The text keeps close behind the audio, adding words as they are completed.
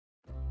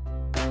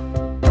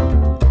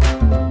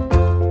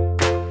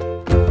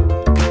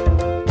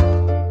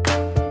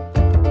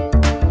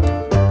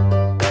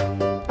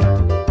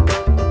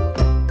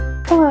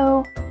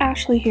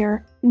Ashley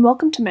here, and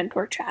welcome to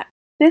Mentor Chat.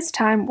 This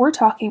time, we're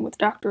talking with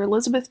Dr.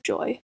 Elizabeth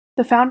Joy,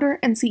 the founder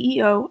and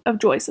CEO of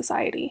Joy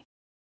Society.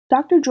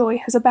 Dr. Joy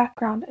has a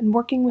background in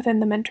working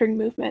within the mentoring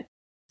movement,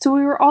 so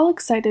we were all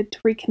excited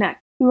to reconnect.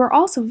 We were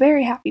also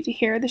very happy to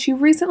hear that she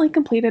recently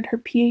completed her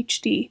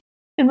PhD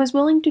and was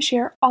willing to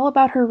share all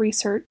about her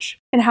research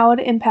and how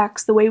it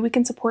impacts the way we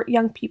can support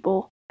young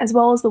people, as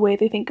well as the way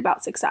they think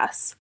about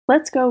success.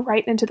 Let's go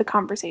right into the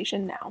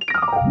conversation now.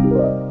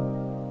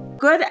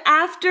 Good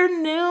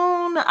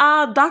afternoon,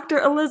 Dr.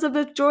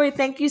 Elizabeth Joy.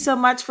 Thank you so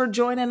much for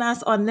joining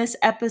us on this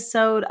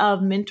episode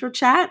of Mentor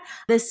Chat.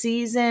 This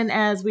season,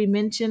 as we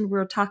mentioned,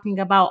 we're talking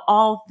about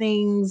all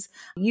things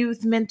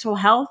youth mental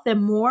health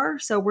and more.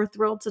 So we're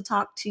thrilled to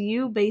talk to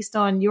you based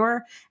on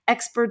your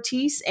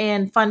expertise.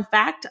 And fun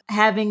fact,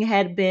 having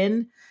had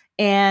been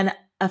an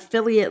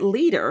affiliate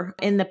leader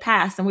in the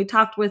past, and we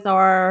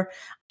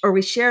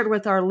shared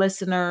with our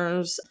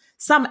listeners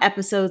some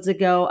episodes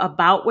ago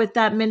about what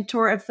that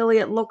mentor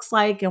affiliate looks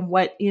like and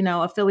what,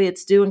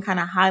 affiliates do, and kind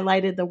of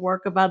highlighted the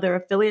work of other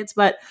affiliates.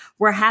 But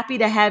we're happy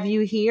to have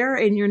you here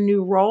in your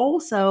new role.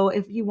 So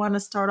if you want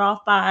to start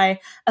off by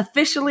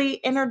officially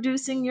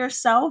introducing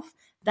yourself,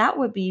 that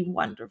would be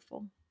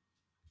wonderful.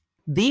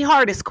 The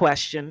hardest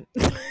question.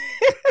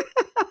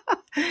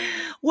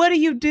 What do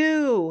you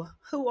do?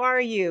 Who are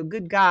you?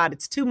 Good God,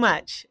 it's too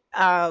much.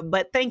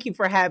 But thank you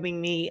for having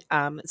me.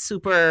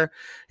 Super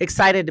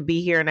excited to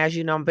be here. And as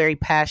you know, I'm very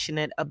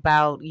passionate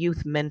about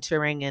youth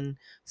mentoring and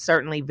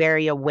certainly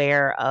very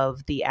aware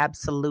of the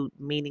absolute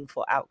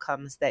meaningful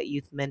outcomes that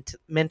youth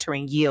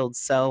mentoring yields.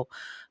 So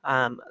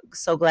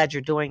glad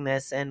you're doing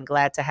this and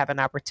glad to have an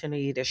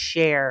opportunity to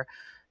share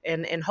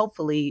and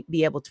hopefully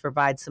be able to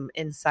provide some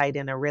insight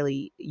in a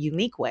really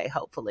unique way,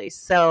 hopefully.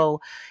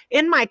 So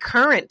in my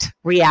current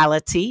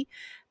reality,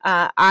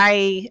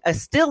 I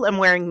still am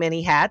wearing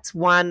many hats.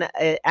 One,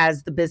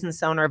 as the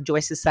business owner of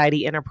Joy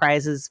Society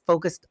Enterprises,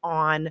 focused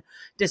on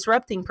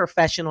disrupting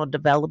professional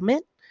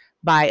development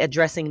by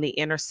addressing the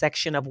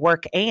intersection of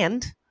work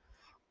and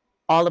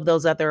all of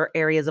those other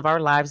areas of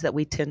our lives that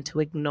we tend to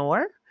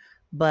ignore,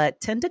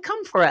 but tend to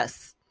come for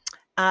us.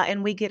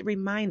 And we get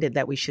reminded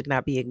that we should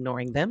not be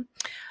ignoring them.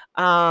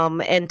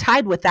 And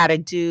tied with that, I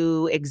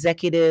do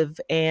executive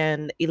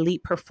and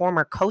elite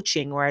performer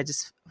coaching, where I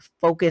just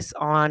focus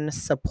on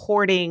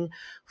supporting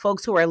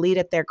folks who are elite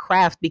at their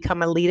craft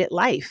become elite at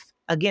life.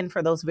 Again,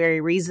 for those very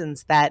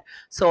reasons that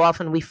so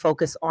often we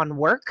focus on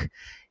work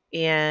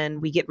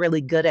and we get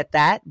really good at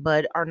that,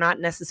 but are not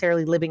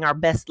necessarily living our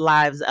best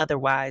lives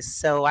otherwise.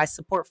 So I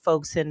support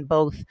folks in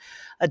both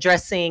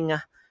addressing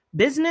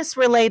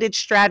business-related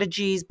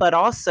strategies, but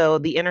also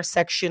the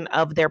intersection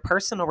of their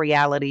personal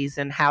realities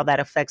and how that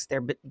affects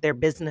their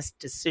business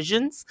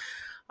decisions,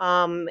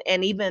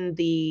 and even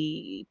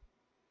the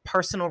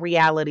personal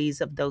realities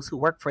of those who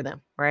work for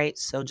them, right?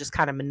 So just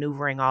kind of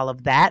maneuvering all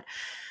of that.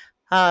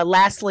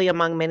 Lastly,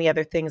 among many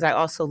other things, I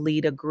also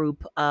lead a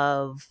group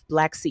of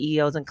Black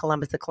CEOs in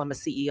Columbus, the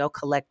Columbus CEO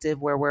Collective,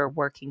 where we're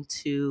working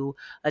to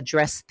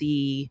address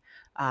the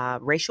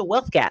racial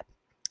wealth gap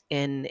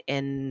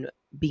in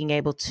being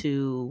able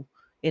to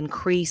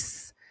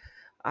increase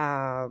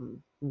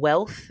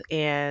wealth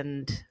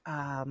and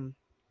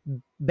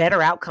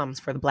better outcomes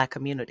for the Black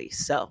community.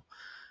 So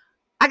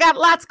I got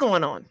lots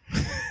going on.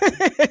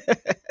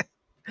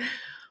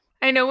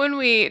 I know when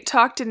we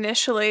talked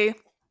initially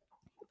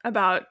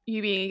about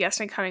you being a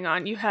guest and coming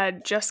on, you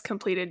had just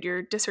completed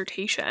your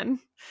dissertation.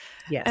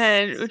 Yes.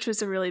 And which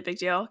was a really big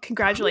deal.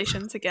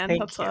 Congratulations again.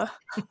 Thank That's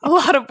you. a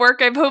lot of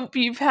work. I hope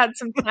you've had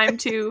some time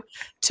to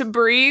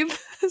breathe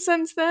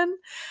since then.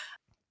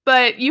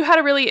 But you had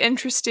a really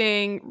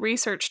interesting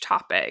research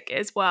topic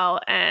as well.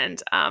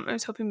 And I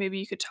was hoping maybe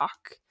you could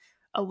talk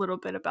a little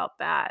bit about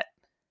that.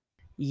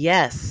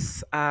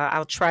 Yes,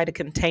 I'll try to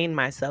contain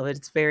myself.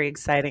 It's very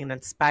exciting and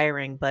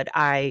inspiring, but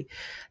I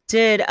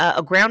did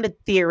a grounded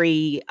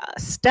theory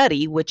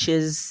study, which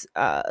is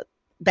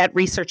that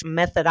research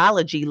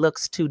methodology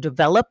looks to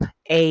develop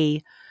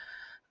a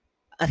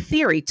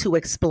theory to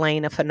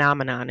explain a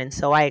phenomenon. And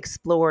so I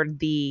explored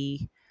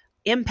the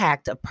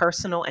impact of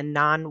personal and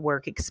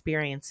non-work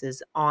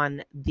experiences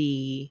on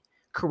the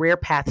career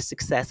path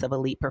success of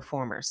elite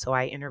performers. So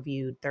I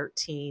interviewed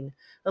 13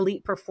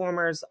 elite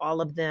performers,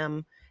 all of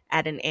them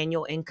at an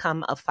annual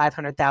income of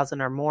 $500,000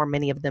 or more,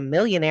 many of them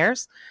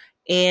millionaires,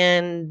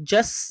 and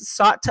just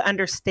sought to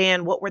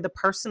understand what were the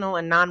personal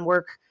and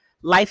non-work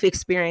life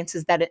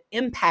experiences that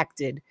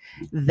impacted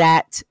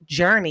that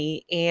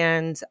journey.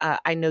 And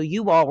I know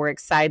you all were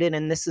excited,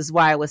 and this is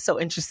why it was so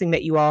interesting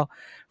that you all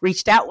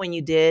reached out when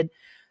you did.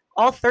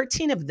 All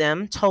 13 of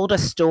them told a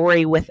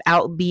story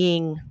without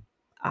being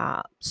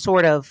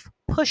sort of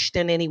pushed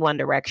in any one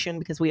direction,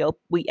 because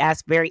we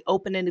asked very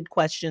open-ended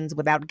questions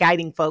without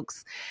guiding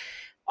folks.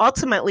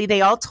 Ultimately,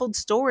 they all told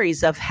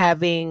stories of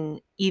having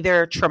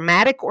either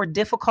traumatic or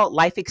difficult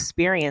life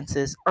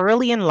experiences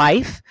early in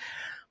life,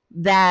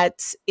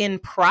 that in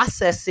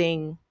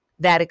processing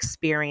that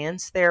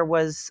experience, there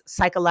was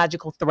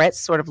psychological threats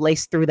sort of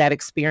laced through that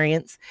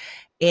experience.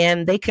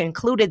 And they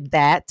concluded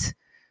that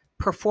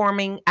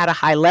performing at a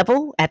high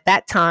level at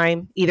that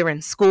time, either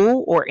in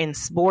school or in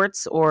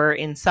sports or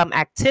in some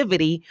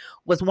activity,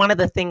 was one of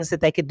the things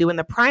that they could do, and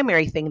the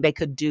primary thing they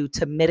could do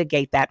to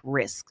mitigate that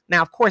risk.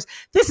 Now, of course,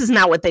 this is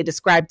not what they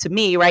described to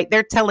me, right?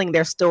 They're telling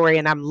their story,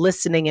 and I'm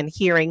listening and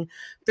hearing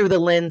through the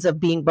lens of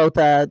being both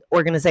an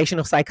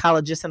organizational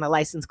psychologist and a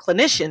licensed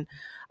clinician.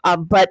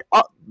 But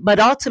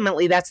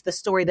ultimately, that's the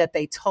story that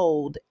they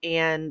told.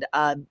 And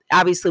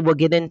obviously, we'll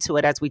get into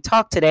it as we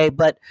talk today.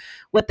 But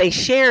what they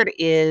shared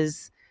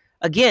is,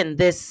 again,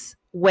 this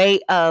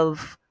way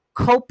of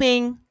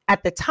coping.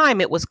 At the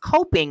time, it was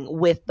coping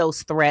with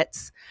those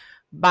threats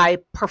by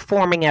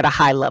performing at a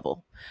high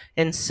level.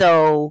 And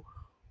so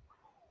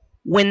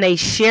when they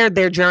shared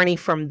their journey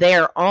from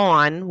there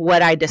on,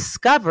 what I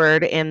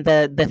discovered and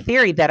the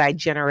theory that I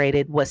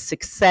generated was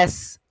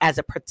success as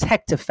a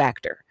protective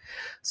factor.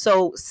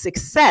 So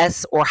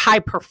success or high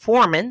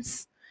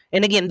performance,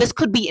 and again, this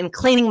could be in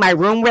cleaning my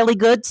room really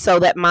good so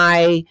that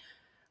my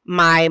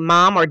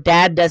mom or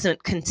dad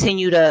doesn't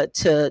continue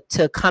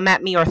to come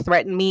at me or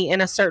threaten me in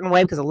a certain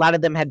way, because a lot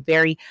of them had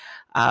very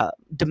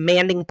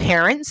demanding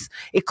parents.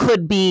 It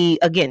could be,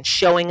 again,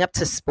 showing up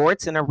to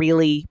sports in a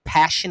really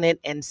passionate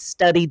and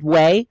studied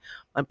way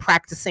and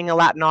practicing a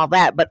lot and all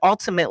that. But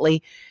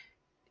ultimately,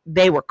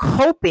 they were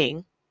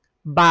coping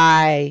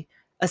by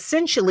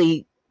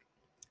essentially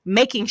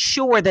making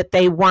sure that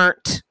they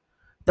weren't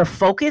the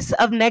focus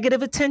of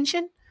negative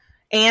attention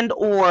and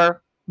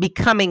or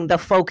becoming the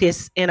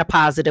focus in a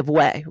positive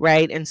way,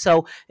 right? And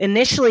so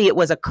initially it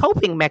was a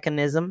coping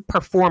mechanism,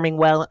 performing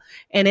well,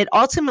 and it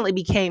ultimately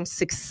became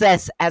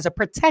success as a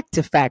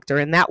protective factor.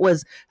 And that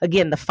was,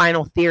 again, the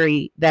final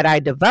theory that I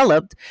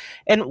developed.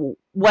 And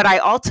what I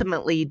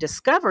ultimately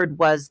discovered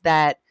was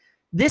that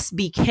this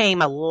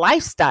became a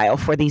lifestyle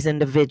for these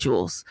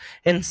individuals.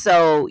 And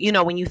so,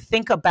 when you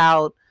think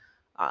about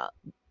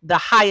the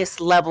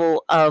highest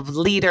level of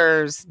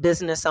leaders,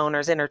 business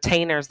owners,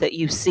 entertainers that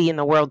you see in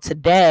the world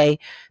today,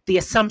 the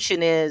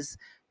assumption is,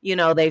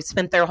 they've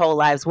spent their whole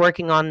lives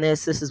working on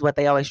this. This is what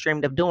they always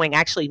dreamed of doing.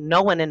 Actually,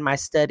 no one in my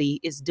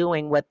study is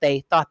doing what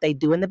they thought they'd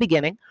do in the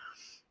beginning.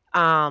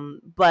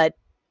 But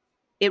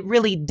it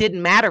really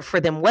didn't matter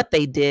for them what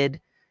they did.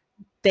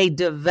 They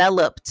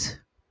developed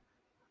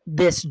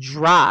this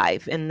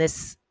drive and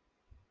this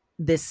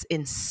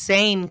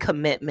insane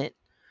commitment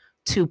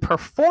to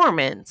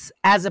performance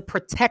as a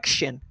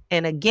protection.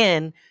 And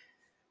again,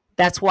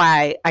 that's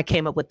why I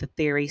came up with the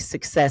theory,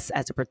 success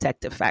as a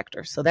protective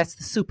factor. So that's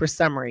the super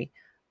summary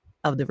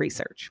of the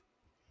research.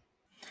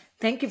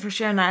 Thank you for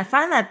sharing that. I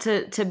find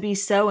that to be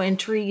so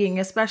intriguing,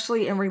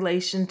 especially in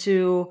relation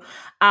to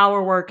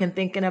our work and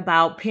thinking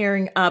about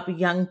pairing up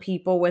young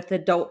people with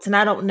adults. And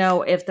I don't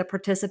know if the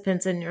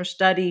participants in your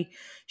study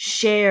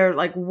share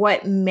like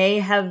what may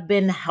have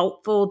been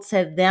helpful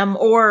to them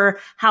or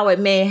how it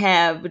may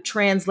have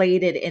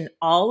translated in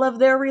all of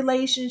their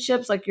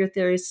relationships, like your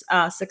theory's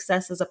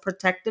success as a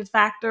protective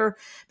factor.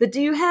 But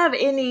do you have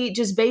any,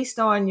 just based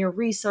on your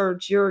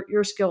research,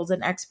 your skills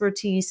and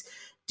expertise,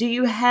 do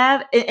you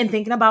have, in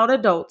thinking about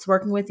adults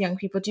working with young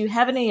people, do you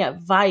have any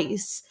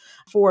advice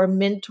for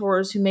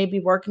mentors who may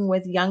be working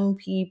with young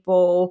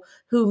people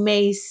who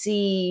may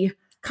see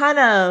kind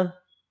of,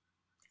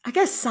 I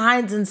guess,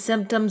 signs and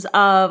symptoms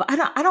of,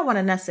 I don't want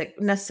to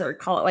necessarily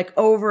call it like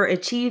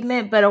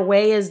overachievement, but a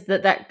way is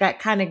that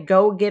kind of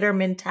go-getter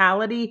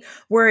mentality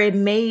where it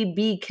may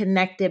be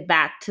connected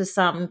back to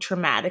some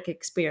traumatic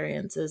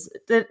experiences?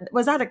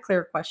 Was that a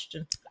clear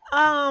question?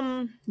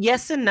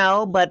 Yes and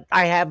no, but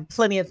I have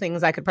plenty of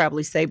things I could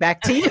probably say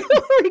back to you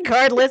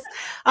regardless.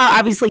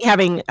 Obviously,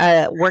 having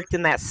worked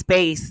in that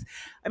space,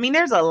 I mean,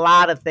 there's a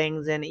lot of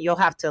things, and you'll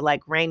have to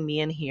like rein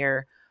me in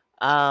here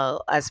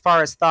as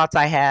far as thoughts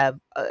I have.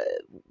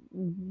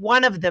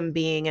 One of them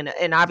being,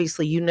 and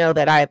obviously,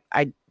 that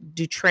I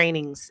do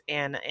trainings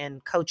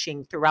and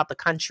coaching throughout the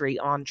country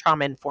on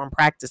trauma-informed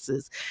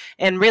practices.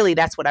 And really,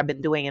 that's what I've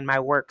been doing in my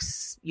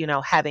works,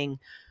 having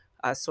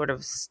sort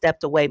of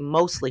stepped away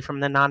mostly from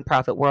the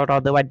nonprofit world,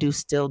 although I do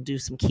still do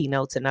some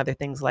keynotes and other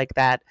things like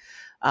that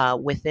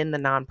within the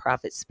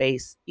nonprofit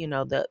space.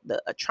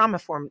 The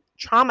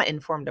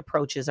trauma-informed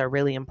approaches are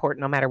really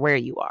important no matter where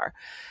you are.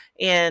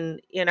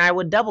 And I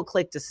would double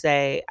click to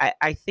say,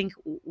 I think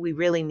we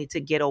really need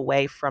to get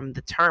away from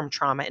the term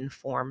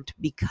trauma-informed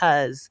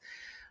because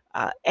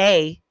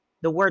the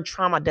word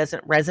trauma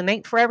doesn't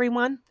resonate for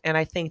everyone. And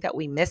I think that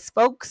we miss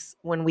folks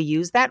when we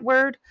use that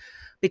word,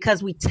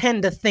 because we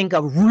tend to think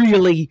of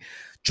really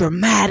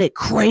dramatic,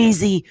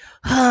 crazy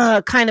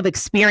kind of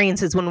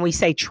experiences when we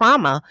say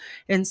trauma.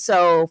 And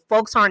so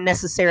folks aren't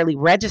necessarily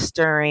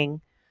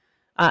registering.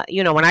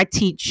 When I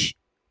teach,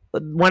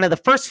 one of the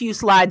first few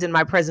slides in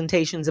my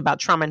presentations about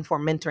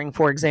trauma-informed mentoring,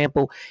 for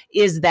example,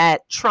 is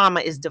that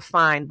trauma is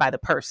defined by the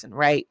person,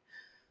 right?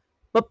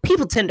 But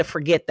people tend to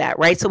forget that,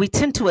 right? So we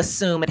tend to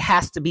assume it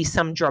has to be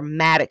some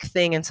dramatic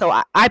thing. And so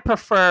I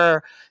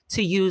prefer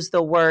to use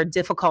the word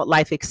difficult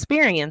life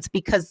experience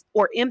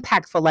or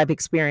impactful life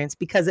experience,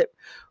 because it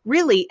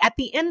really, at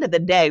the end of the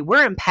day,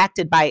 we're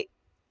impacted by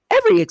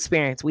every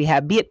experience we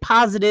have, be it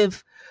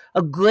positive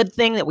a good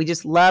thing that we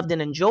just loved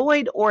and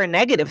enjoyed, or a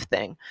negative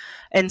thing.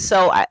 And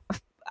so I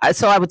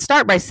would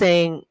start by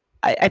saying,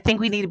 I think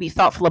we need to be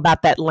thoughtful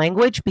about that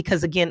language,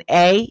 because again,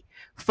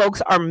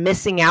 folks are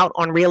missing out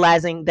on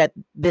realizing that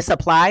this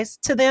applies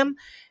to them,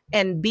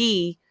 and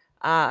B,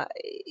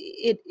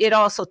 it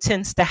also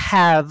tends to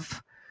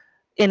have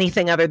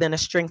anything other than a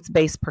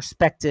strengths-based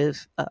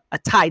perspective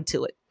tied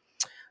to it.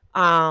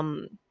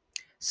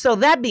 So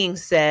that being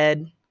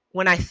said,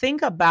 when I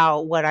think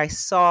about what I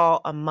saw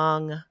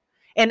among,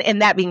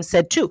 and that being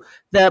said too,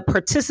 the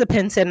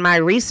participants in my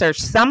research,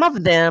 some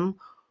of them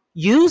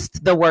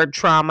used the word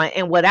trauma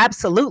and would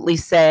absolutely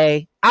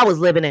say, I was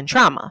living in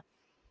trauma.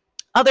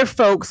 Other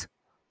folks,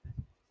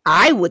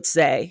 I would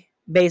say,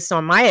 based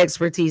on my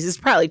expertise, is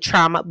probably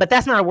trauma, but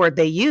that's not a word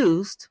they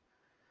used.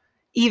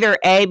 Either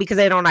A, because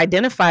they don't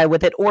identify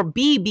with it, or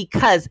B,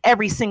 because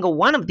every single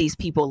one of these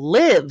people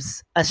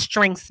lives a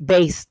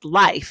strengths-based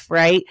life,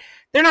 right?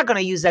 They're not going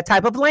to use that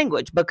type of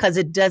language because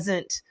it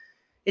doesn't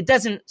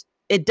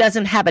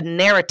have a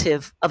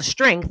narrative of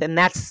strength, and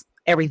that's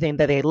everything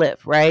that they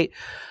live, right?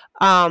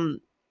 And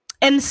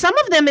some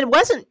of them, it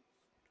wasn't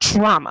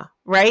trauma,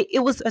 right? It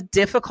was a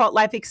difficult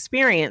life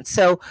experience.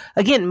 So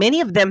again,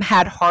 many of them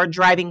had hard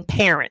driving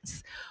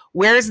parents.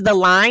 Where's the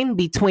line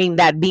between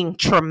that being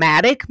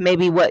traumatic,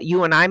 maybe what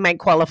you and I might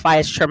qualify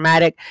as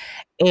traumatic,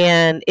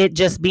 and it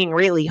just being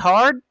really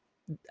hard?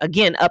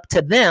 Again, up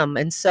to them.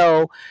 And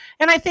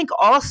I think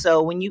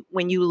also when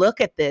you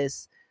look at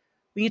this,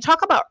 when you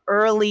talk about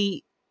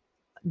early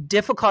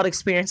difficult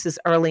experiences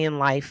early in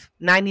life,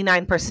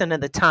 99% of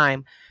the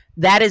time,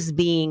 that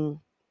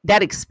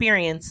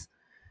experience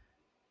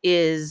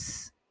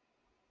is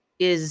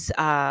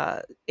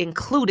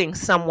including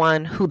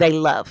someone who they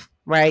love,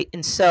 right?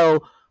 And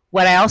so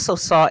what I also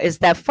saw is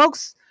that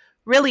folks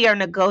really are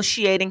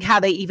negotiating how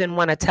they even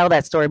want to tell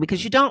that story,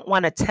 because you don't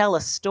want to tell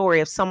a story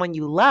of someone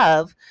you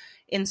love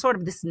in sort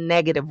of this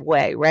negative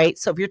way, right?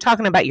 So if you're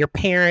talking about your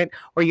parent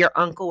or your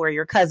uncle or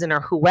your cousin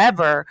or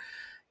whoever,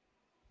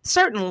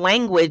 certain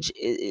language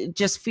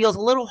just feels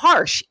a little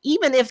harsh.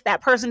 Even if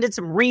that person did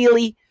some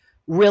really,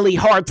 really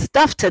hard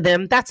stuff to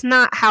them, that's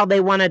not how they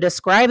want to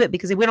describe it,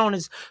 because we don't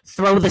just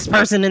throw this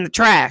person in the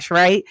trash,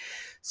 right?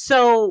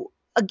 So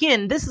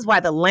again, this is why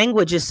the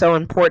language is so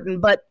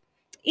important. But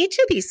each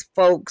of these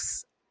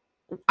folks,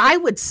 I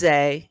would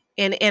say,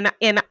 and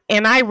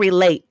I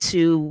relate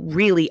to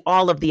really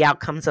all of the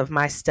outcomes of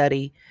my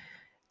study,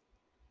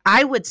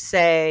 I would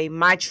say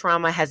my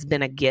trauma has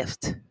been a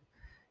gift.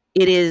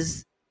 It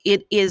is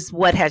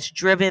what has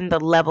driven the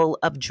level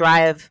of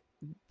drive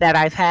that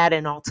I've had,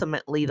 and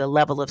ultimately the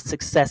level of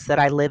success that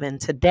I live in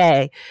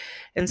today.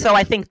 And so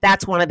I think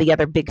that's one of the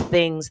other big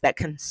things that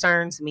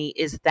concerns me,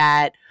 is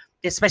that,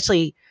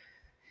 especially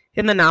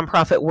in the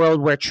nonprofit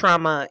world where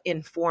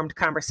trauma-informed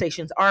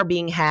conversations are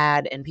being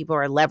had and people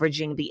are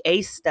leveraging the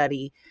ACE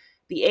study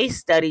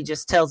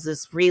just tells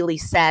this really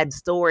sad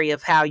story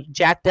of how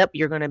jacked up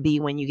you're going to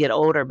be when you get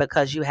older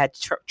because you had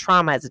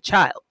trauma as a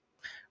child,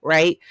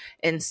 right?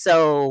 And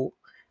so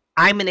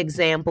I'm an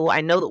example.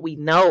 I know that we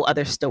know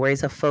other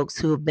stories of folks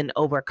who have been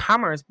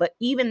overcomers, but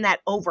even that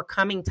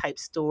overcoming type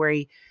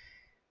story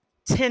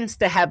tends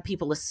to have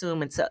people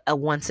assume it's a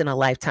once in a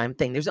lifetime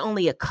thing. There's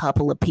only a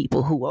couple of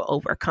people who will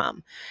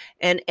overcome.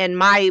 And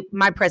my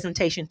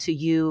presentation to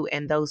you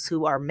and those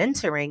who are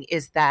mentoring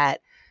is that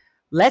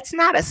let's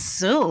not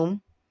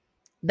assume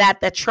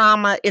that the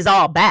trauma is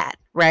all bad,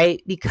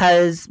 right?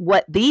 Because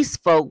what these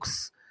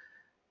folks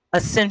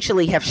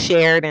essentially have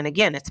shared, and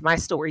again, it's my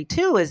story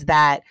too, is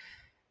that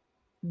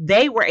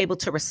they were able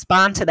to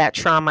respond to that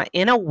trauma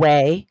in a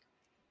way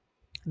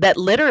that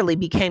literally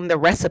became the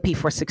recipe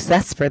for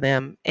success for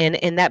them.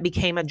 And that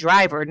became a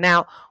driver.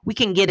 Now, we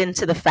can get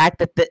into the fact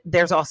that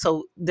there's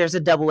a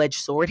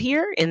double-edged sword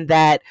here, in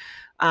that,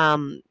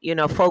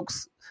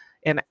 folks,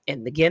 and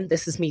again,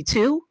 this is me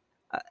too,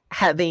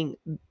 having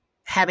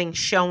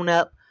shown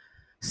up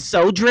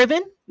so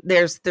driven,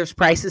 there's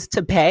prices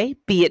to pay,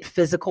 be it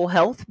physical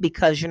health,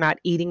 because you're not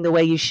eating the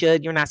way you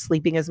should, you're not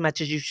sleeping as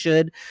much as you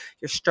should,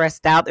 you're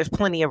stressed out. There's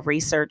plenty of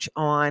research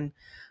on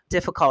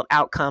difficult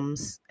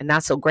outcomes and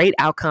not so great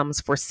outcomes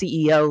for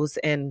CEOs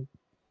and,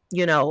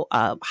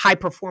 high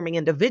performing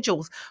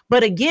individuals.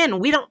 But again,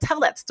 we don't tell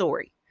that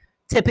story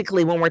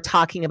typically when we're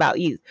talking about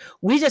youth.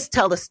 We just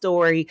tell the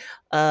story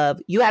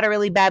of you had a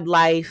really bad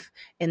life,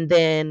 and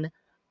then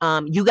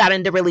you got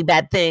into really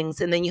bad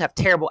things, and then you have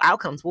terrible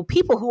outcomes. Well,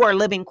 people who are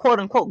living quote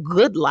unquote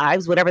good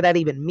lives, whatever that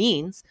even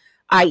means,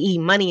 i.e.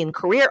 money and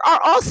career, are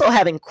also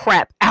having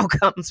crap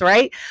outcomes,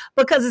 right?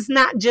 Because it's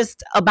not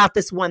just about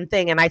this one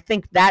thing. And I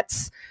think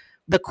that's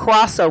the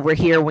crossover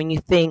here when you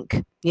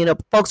think,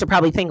 folks are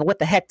probably thinking, what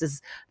the heck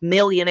does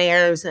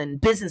millionaires and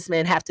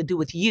businessmen have to do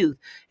with youth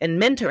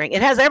and mentoring?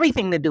 It has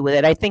everything to do with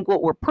it. I think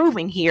what we're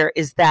proving here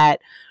is that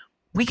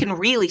we can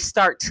really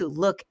start to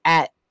look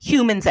at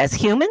humans as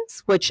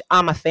humans, which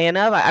I'm a fan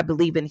of. I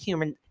believe in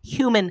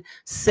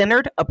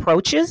human-centered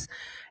approaches,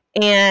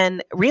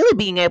 and really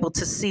being able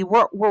to see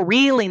we're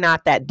really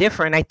not that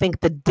different. I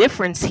think the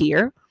difference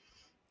here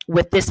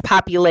with this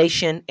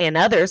population and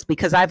others,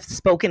 because I've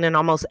spoken in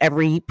almost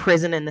every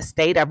prison in the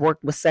state. I've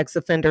worked with sex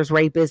offenders,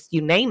 rapists, you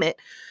name it.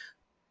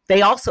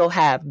 They also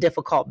have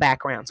difficult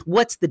backgrounds.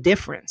 What's the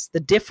difference?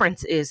 The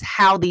difference is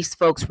how these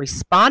folks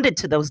responded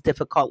to those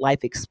difficult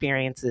life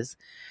experiences,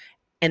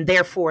 and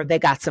therefore they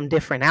got some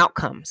different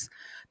outcomes.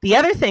 The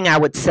other thing I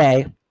would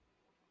say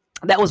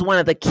that was one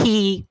of the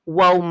key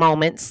whoa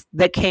moments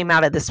that came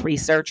out of this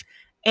research,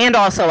 and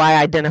also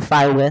I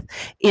identify with,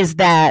 is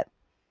that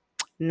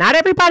not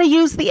everybody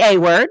used the A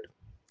word,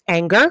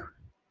 anger,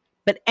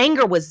 but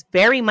anger was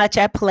very much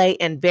at play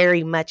and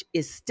very much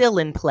is still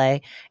in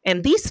play.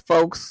 And these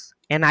folks,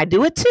 and I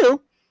do it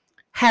too,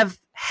 have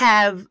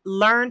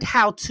learned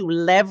how to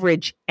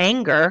leverage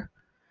anger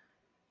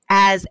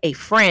as a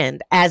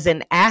friend, as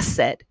an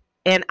asset.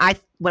 And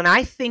when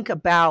I think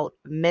about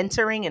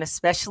mentoring, and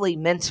especially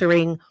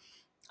mentoring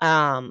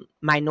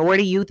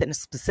minority youth and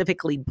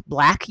specifically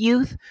Black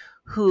youth,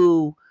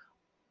 who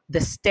the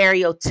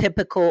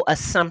stereotypical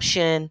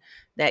assumption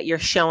that you're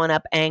showing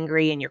up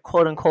angry and you're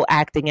quote unquote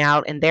acting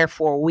out, and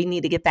therefore we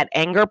need to get that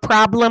anger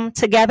problem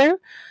together.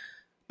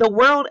 The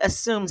world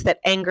assumes that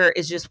anger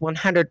is just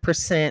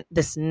 100%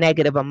 this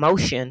negative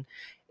emotion.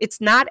 It's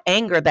not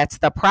anger that's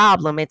the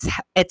problem.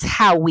 It's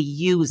how we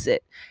use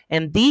it.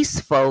 And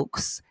these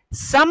folks,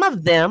 some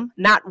of them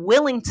not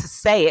willing to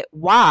say it.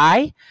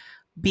 Why?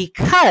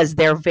 Because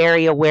they're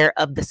very aware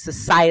of the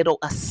societal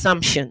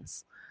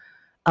assumptions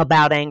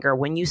about anger.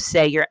 When you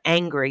say you're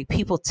angry,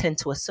 people tend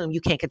to assume you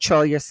can't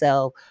control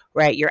yourself,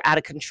 right? You're out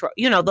of control,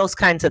 those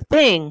kinds of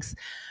things.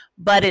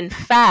 But in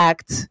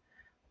fact,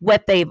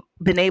 what they've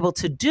been able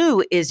to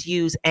do is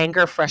use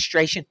anger,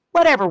 frustration,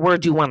 whatever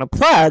word you want to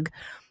plug,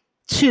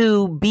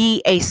 to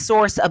be a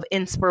source of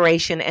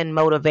inspiration and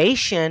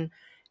motivation,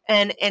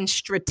 and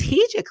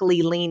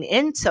strategically lean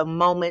into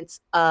moments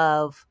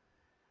of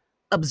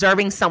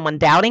observing someone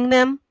doubting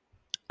them,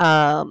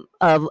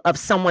 of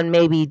someone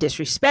maybe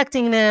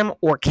disrespecting them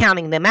or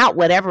counting them out,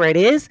 whatever it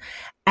is,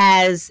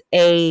 as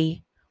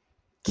a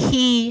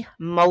key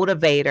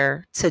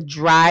motivator to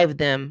drive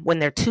them. When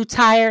they're too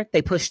tired,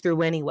 they push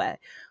through anyway.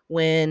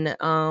 When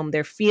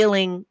they're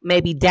feeling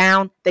maybe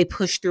down, they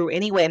push through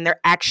anyway, and they're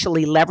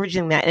actually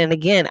leveraging that. And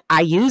again,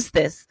 I use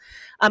this,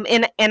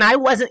 and I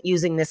wasn't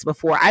using this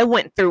before. I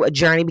went through a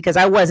journey because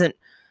I wasn't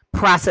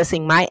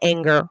processing my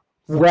anger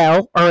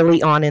well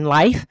early on in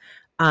life.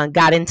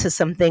 Got into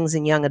some things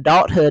in young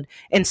adulthood.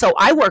 And so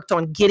I worked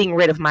on getting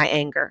rid of my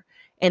anger.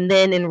 And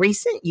then in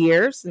recent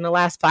years, in the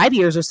last 5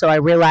 years or so, I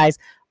realized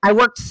I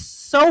worked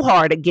so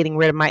hard at getting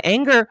rid of my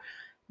anger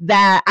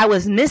that I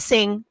was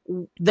missing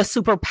the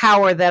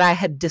superpower that I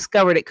had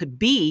discovered it could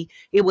be.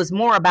 It was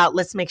more about,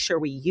 let's make sure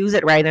we use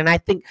it right. And I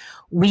think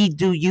we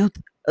do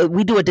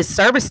a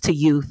disservice to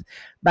youth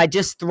by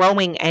just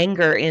throwing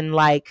anger in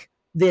like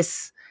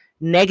this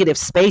negative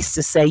space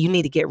to say, you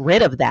need to get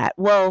rid of that.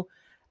 Well,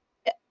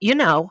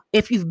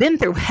 if you've been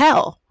through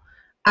hell,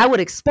 I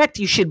would expect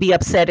you should be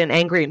upset and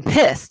angry and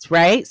pissed,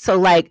 right? So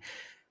like,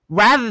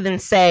 rather than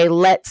say,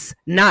 let's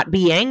not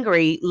be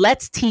angry,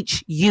 let's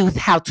teach youth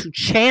how to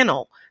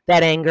channel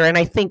that anger. And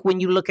I think when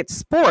you look at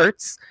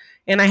sports,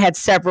 and I had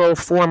several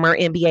former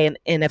NBA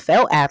and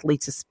NFL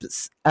athletes,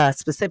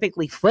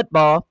 specifically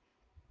football,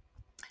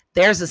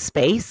 there's a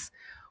space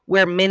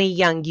where many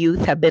young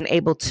youth have been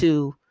able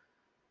to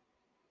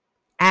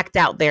act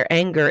out their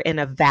anger in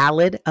a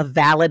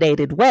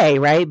validated way,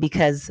 right?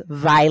 Because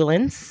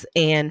violence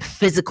and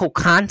physical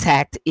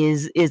contact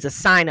is a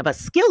sign of a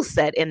skill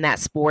set in that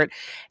sport.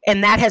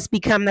 And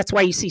that's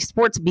why you see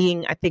sports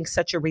being, I think,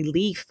 such a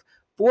relief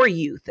for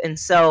youth. And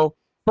so,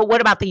 but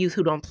what about the youth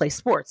who don't play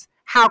sports?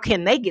 How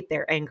can they get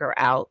their anger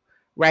out,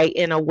 right,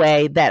 in a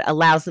way that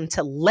allows them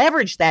to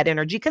leverage that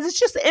energy? Because it's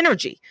just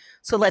energy.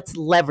 So let's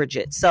leverage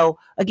it. So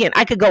again,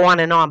 I could go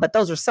on and on, but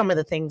those are some of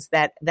the things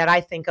that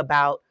I think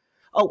about.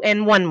 Oh,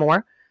 and one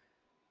more,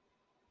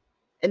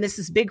 and this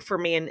is big for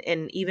me.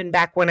 And even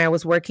back when I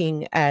was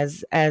working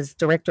as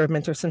director of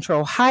Mentor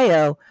Central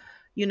Ohio,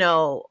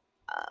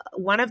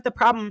 one of the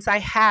problems I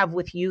have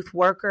with youth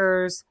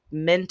workers,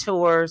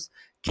 mentors,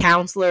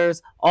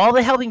 counselors, all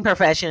the helping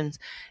professions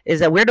is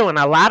that we're doing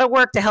a lot of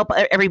work to help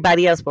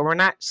everybody else, but we're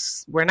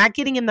not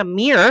getting in the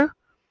mirror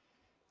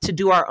to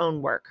do our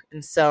own work.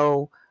 And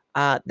so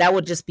that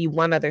would just be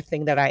one other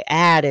thing that I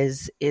add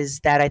is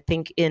that I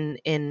think in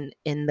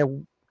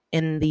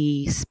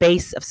the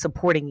space of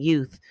supporting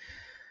youth,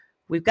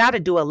 we've got to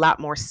do a lot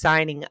more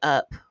signing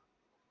up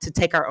to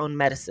take our own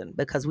medicine,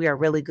 because we are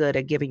really good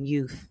at giving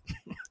youth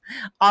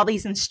all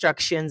these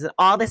instructions and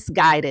all this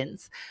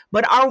guidance.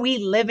 But are we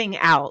living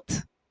out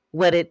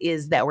what it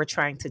is that we're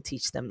trying to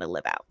teach them to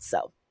live out?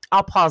 So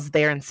I'll pause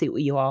there and see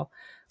what you all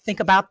think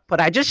about what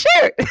I just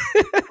shared.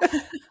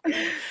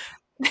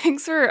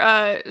 Thanks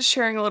for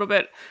sharing a little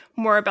bit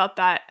more about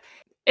that.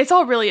 It's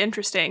all really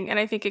interesting, and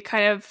I think it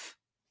kind of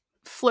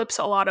flips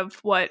a lot of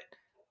what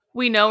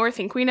we know or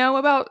think we know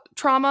about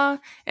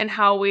trauma and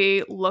how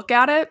we look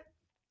at it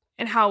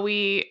and how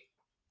we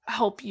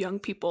help young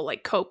people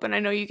like cope. And I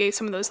know you gave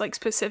some of those like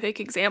specific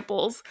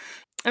examples.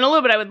 in a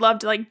little bit, I would love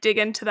to like dig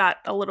into that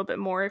a little bit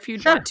more if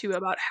you'd Sure. want to,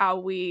 about how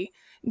we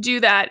do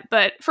that.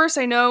 But first,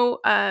 I know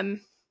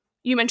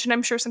you mentioned,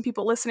 I'm sure some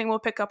people listening will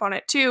pick up on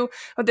it too,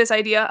 of this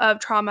idea of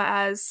trauma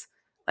as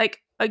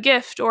like a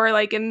gift, or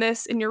like in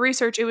your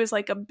research, it was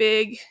like a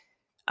big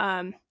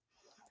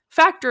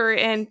factor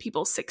in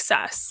people's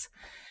success.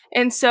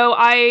 And so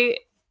I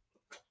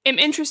am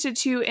interested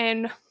too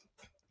in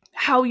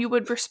how you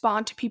would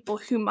respond to people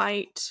who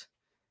might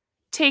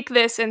take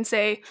this and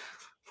say,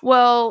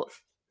 well,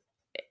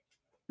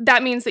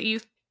 that means that you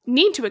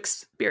need to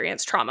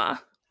experience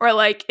trauma, or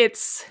like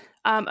it's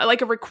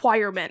like a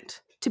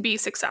requirement to be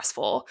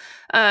successful.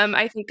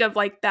 I think of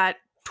like that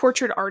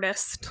tortured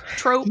artist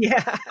trope,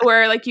 Yeah.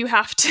 where like you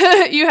have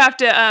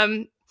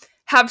to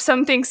have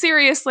something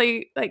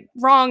seriously like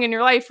wrong in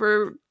your life,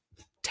 or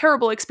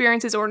terrible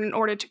experiences, or in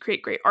order to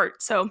create great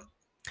art. So,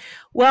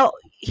 Well,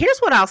 here's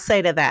what I'll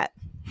say to that.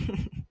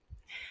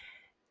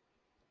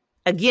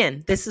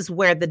 Again, this is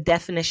where the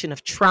definition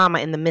of trauma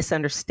and the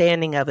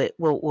misunderstanding of it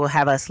will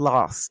have us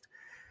lost.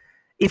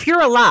 If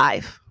you're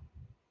alive,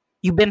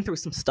 you've been through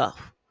some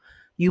stuff.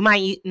 You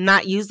might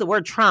not use the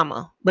word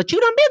trauma, but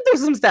you done been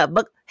through some stuff.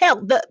 But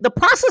hell, the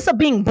process of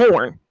being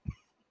born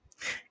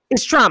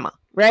is trauma,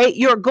 right?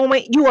 You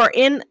are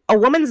in a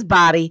woman's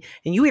body,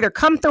 and you either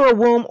come through a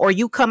womb or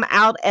you come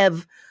out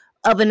of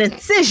an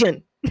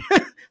incision.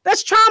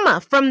 That's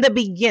trauma from the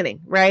beginning,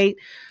 right?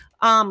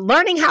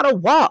 Learning how to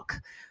walk,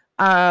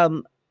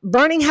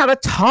 learning how to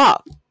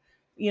talk,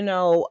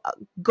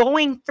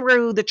 going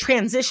through the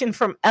transition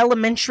from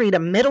elementary to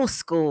middle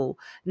school,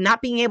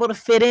 not being able to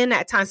fit in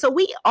at times. So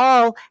we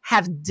all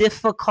have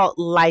difficult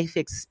life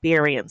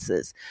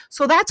experiences.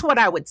 So that's what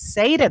I would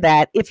say to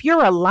that. If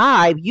you're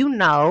alive, you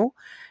know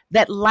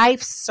that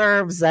life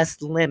serves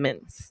us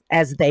lemons,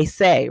 as they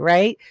say,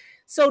 right?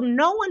 So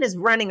no one is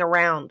running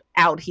around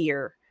out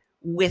here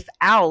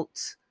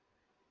without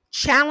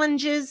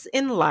challenges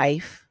in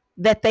life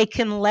that they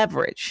can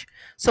leverage.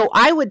 So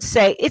I would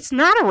say it's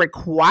not a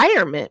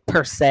requirement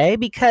per se,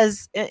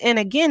 because, and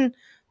again,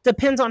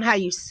 depends on how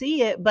you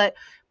see it, but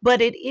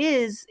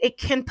it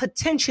can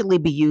potentially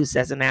be used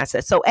as an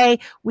asset. So A,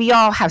 we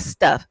all have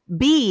stuff.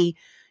 B,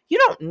 you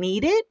don't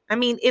need it. I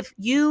mean, if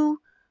you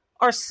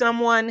are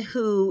someone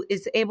who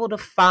is able to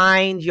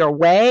find your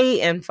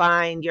way and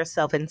find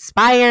yourself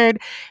inspired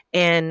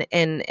and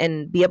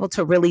be able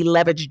to really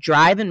leverage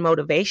drive and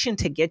motivation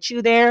to get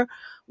you there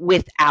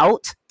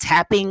without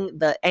tapping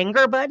the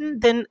anger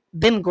button,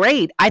 then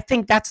great. I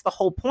think that's the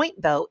whole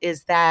point, though,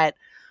 is that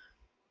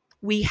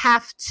we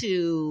have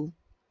to,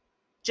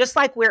 just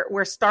like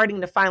we're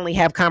starting to finally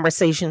have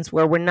conversations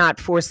where we're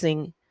not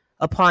forcing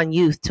upon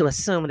youth to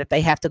assume that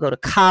they have to go to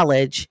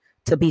college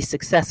to be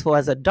successful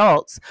as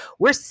adults.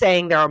 We're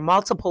saying there are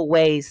multiple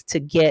ways to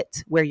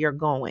get where you're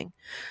going.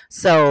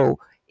 So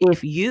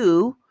if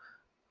you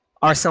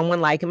are someone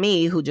like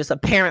me who just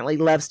apparently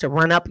loves to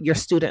run up your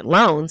student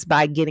loans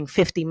by getting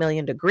 50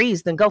 million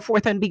degrees, then go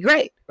forth and be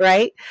great,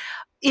 right?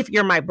 If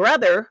you're my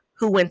brother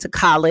who went to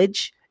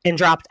college and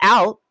dropped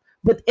out,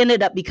 but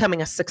ended up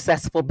becoming a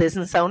successful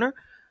business owner,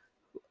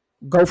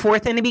 go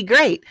forth and be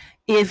great.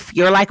 If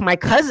you're like my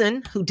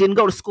cousin who didn't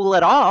go to school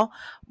at all,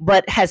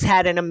 but has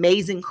had an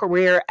amazing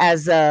career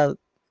as a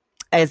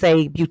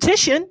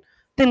beautician,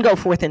 then go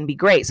forth and be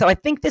great. So I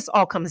think this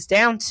all comes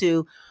down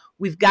to,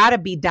 we've got to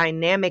be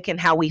dynamic in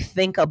how we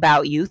think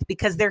about youth,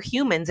 because they're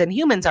humans and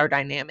humans are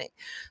dynamic.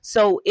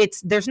 So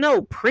there's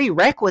no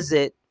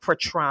prerequisite for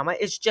trauma.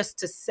 It's just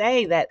to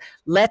say that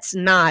let's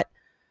not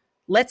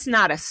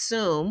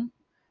assume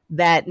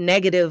that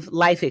negative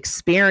life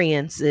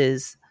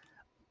experiences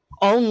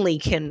only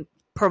can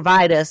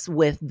provide us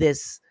with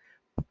this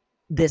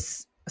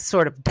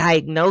sort of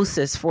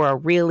diagnosis for a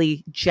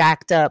really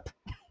jacked up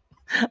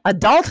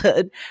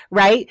adulthood,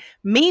 right?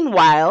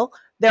 Meanwhile,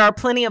 there are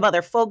plenty of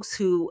other folks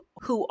who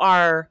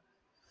are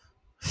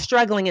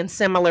struggling in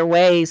similar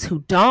ways, who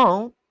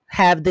don't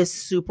have this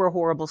super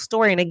horrible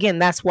story. And again,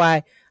 that's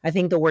why I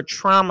think the word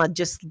trauma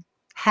just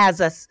has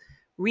us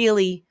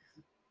really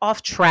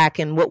off track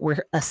in what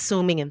we're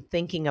assuming and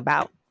thinking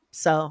about.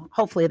 So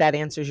hopefully that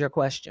answers your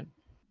question.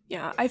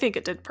 Yeah, I think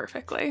it did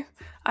perfectly.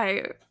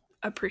 I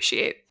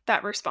appreciate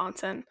that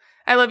response, and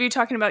I love you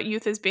talking about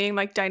youth as being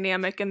like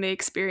dynamic, and the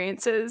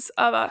experiences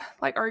of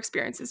like our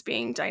experiences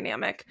being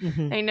dynamic.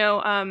 Mm-hmm. I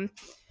know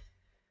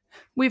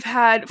we've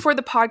had, for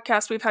the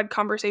podcast, we've had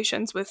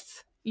conversations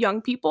with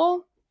young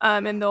people,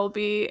 and they'll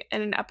be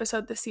in an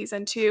episode this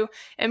season too.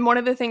 And one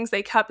of the things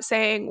they kept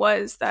saying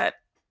was that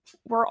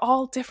we're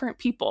all different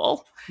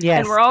people. Yes.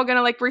 And we're all going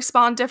to like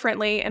respond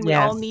differently, and we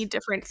Yes. all need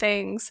different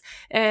things.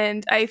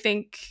 And I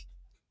think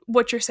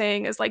what you're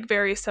saying is like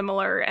very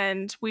similar,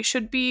 and we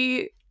should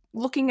be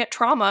looking at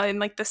trauma in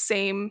like the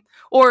same,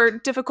 or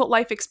difficult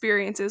life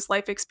experiences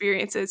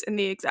in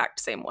the exact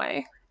same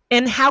way.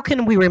 And how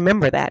can we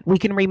remember that? We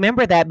can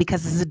remember that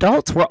because as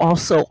adults, we're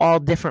also all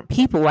different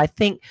people. I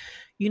think,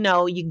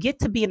 you get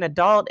to be an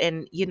adult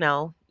and,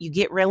 you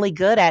get really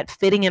good at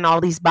fitting in all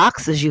these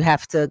boxes you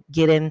have to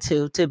get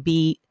into to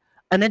be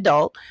an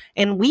adult,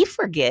 and we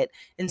forget.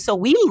 And so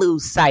we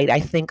lose sight, I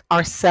think,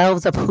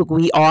 ourselves of who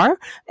we are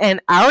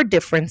and our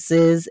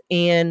differences.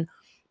 And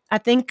I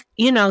think,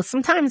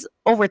 sometimes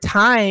over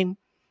time,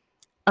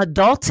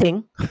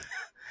 adulting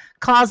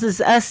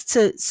causes us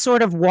to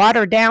sort of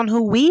water down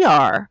who we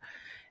are.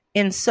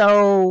 And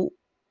so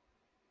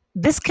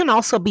this can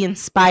also be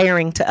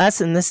inspiring to us.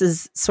 And this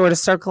is sort of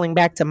circling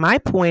back to my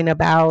point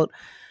about,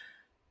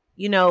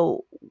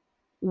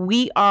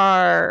 we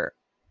are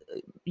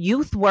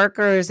youth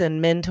workers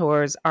and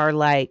mentors are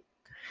like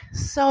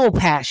so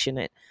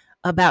passionate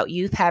about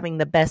youth having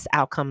the best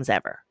outcomes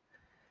ever.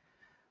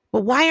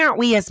 But why aren't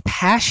we as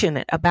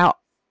passionate about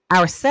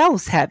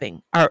ourselves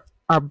having our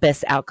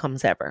best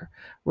outcomes ever?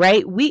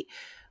 Right?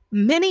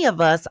 Many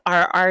of us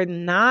are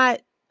not.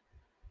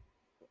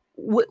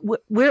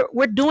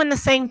 We're doing the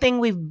same thing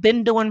we've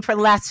been doing for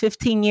the last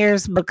 15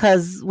 years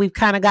because we've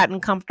kind of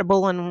gotten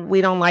comfortable and we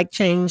don't like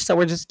change, so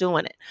we're just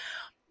doing it.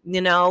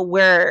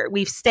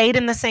 We've stayed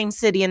in the same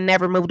city and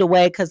never moved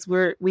away because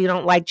we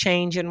don't like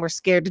change and we're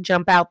scared to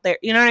jump out there.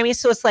 You know what I mean?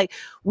 So it's like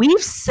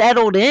we've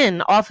settled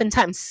in,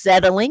 oftentimes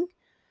settling.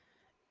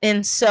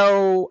 And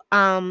so,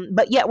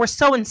 but yet we're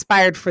so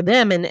inspired for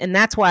them. And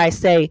that's why I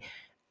say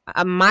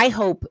my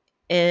hope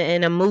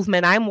in a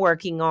movement I'm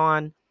working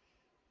on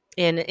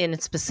in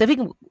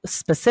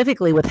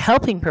specifically with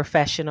helping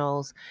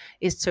professionals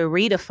is to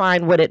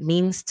redefine what it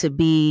means to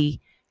be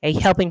a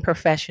helping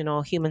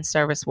professional, human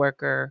service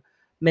worker,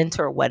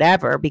 mentor,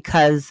 whatever,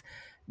 because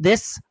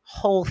this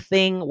whole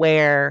thing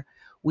where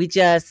we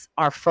just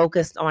are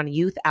focused on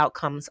youth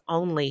outcomes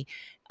only,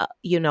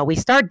 we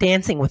start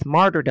dancing with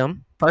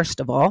martyrdom, first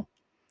of all.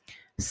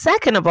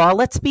 Second of all,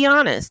 let's be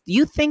honest.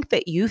 You think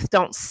that youth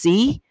don't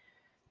see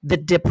the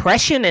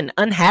depression and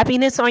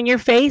unhappiness on your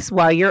face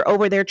while you're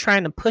over there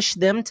trying to push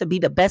them to be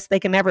the best they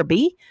can ever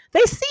be?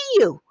 They see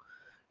you,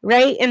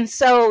 right? And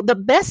so the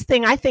best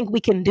thing I think we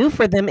can do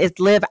for them is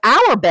live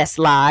our best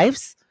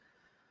lives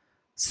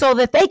so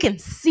that they can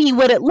see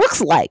what it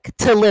looks like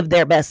to live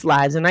their best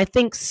lives. And I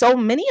think so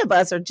many of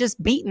us are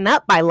just beaten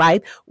up by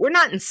life. We're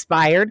not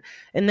inspired.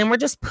 And then we're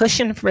just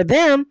pushing for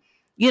them.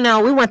 We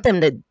want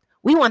them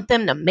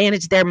to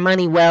manage their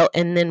money well.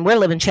 And then we're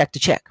living check to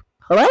check.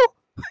 Hello?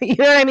 You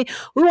know what I mean?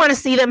 We want to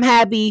see them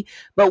happy,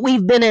 but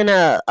we've been in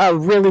a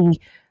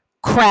really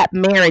crap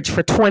marriage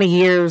for 20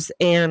 years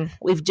and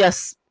we've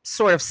just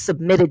sort of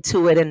submitted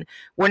to it. And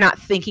we're not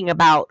thinking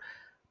about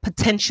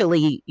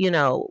potentially,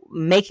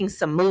 making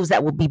some moves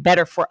that will be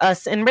better for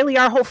us and really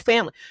our whole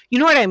family. You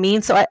know what I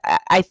mean? So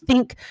I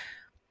think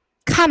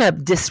kind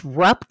of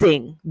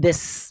disrupting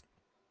this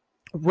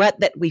rut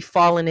that we've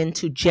fallen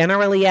into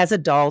generally as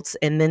adults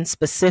and then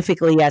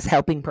specifically as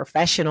helping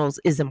professionals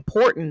is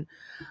important.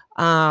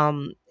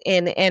 And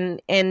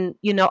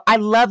I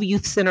love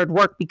youth-centered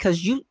work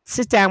because you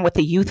sit down with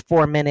a youth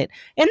for a minute.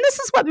 And this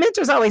is what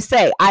mentors always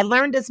say. I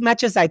learned as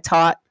much as I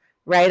taught,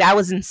 right? I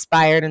was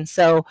inspired. And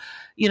so,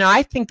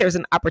 I think there's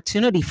an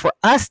opportunity for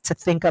us to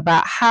think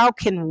about how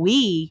can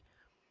we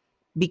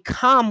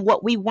become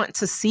what we want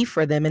to see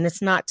for them. And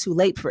it's not too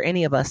late for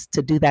any of us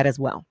to do that as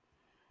well.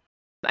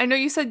 I know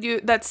you said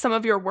that some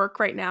of your work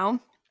right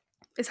now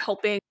is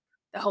helping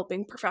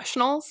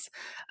professionals.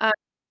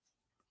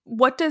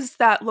 What does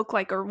that look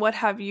like, or what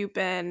have you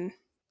been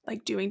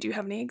doing? Do you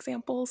have any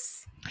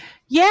examples?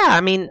 Yeah,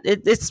 I mean,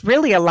 it's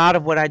really a lot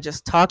of what I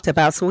just talked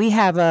about. So we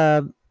have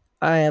an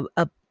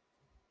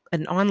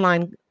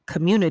online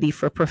community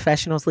for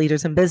professionals,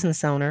 leaders, and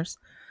business owners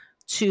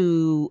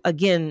to,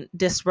 again,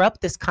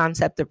 disrupt this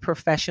concept of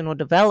professional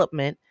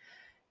development.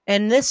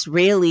 And this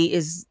really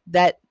is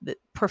that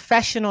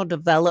professional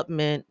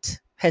development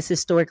has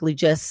historically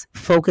just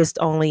focused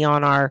only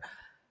on our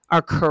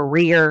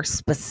career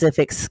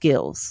specific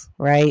skills,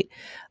 right?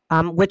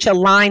 Which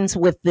aligns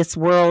with this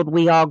world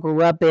we all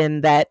grew up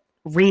in that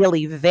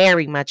really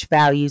very much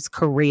values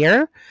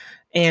career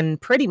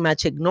and pretty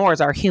much ignores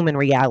our human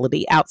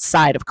reality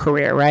outside of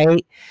career,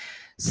 right?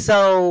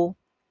 So,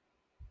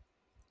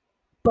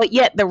 but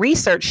yet the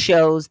research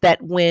shows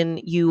that when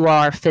you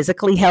are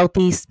physically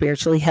healthy,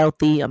 spiritually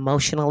healthy,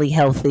 emotionally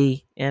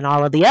healthy, and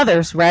all of the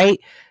others, right,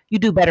 you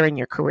do better in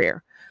your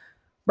career.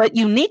 But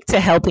unique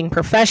to helping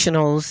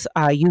professionals,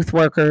 youth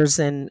workers,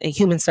 and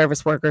human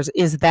service workers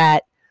is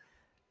that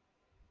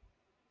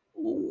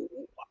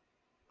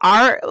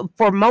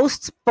for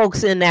most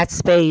folks in that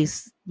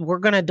space, we're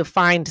going to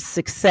define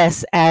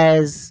success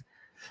as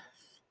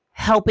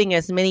helping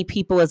as many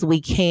people as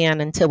we can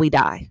until we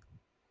die.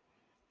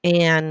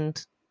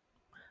 And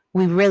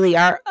we really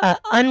are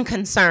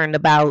unconcerned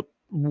about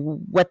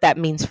what that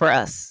means for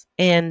us.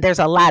 And there's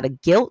a lot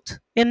of guilt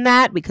in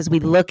that because we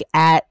look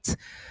at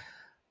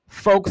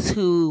folks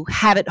who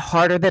have it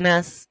harder than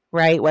us,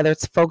 right? Whether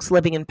it's folks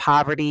living in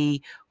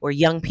poverty or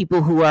young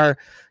people who are,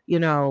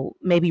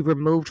 maybe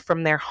removed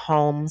from their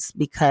homes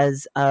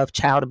because of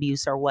child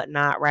abuse or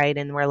whatnot, right?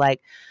 And we're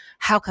like,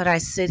 how could I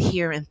sit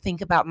here and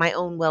think about my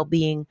own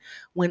well-being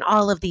when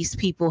all of these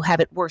people have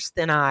it worse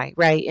than I,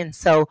 right? And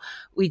so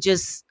we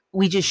just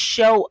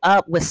show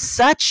up with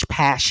such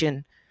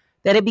passion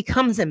that it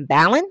becomes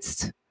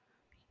imbalanced,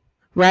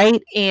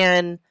 right?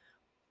 And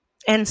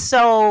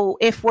so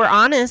if we're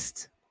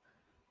honest,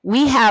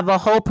 we have a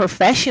whole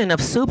profession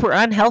of super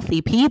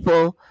unhealthy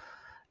people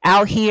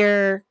out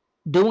here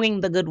doing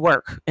the good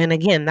work. And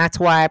again, that's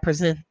why I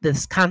present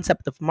this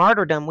concept of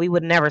martyrdom. We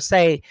would never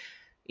say,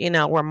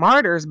 we're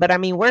martyrs, but I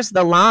mean, where's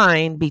the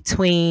line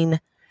between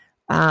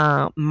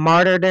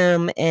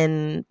martyrdom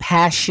and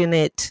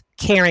passionate,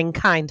 caring,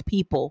 kind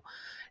people?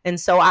 And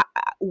so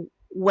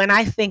when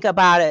I think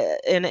about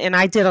it, and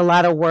I did a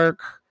lot of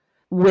work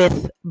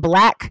with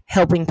Black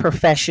helping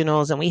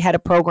professionals, and we had a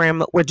program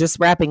that we're just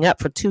wrapping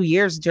up for 2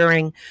 years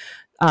during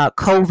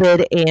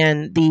COVID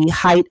and the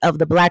height of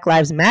the Black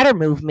Lives Matter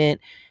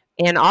movement.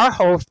 And our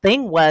whole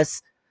thing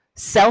was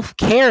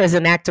self-care is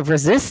an act of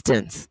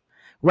resistance,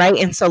 right?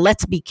 And so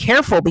let's be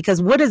careful,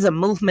 because what is a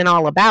movement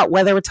all about?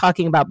 Whether we're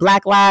talking about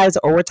Black lives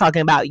or we're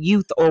talking about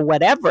youth or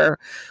whatever,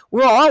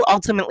 we're all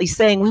ultimately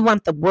saying we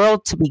want the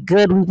world to be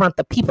good. We want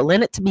the people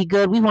in it to be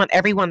good. We want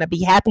everyone to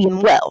be happy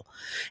and well.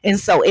 And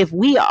so if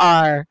we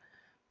are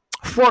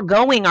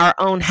foregoing our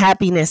own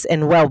happiness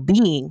and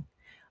well-being,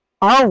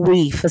 are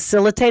we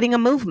facilitating a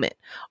movement?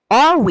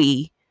 Are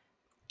we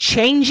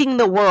changing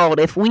the world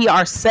if we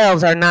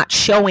ourselves are not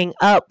showing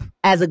up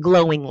as a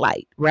glowing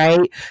light,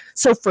 right?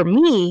 So for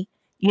me,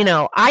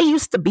 I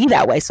used to be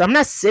that way. So I'm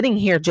not sitting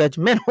here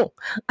judgmental.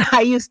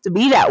 I used to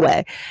be that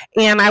way.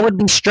 And I would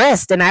be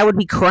stressed and I would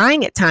be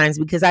crying at times,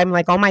 because I'm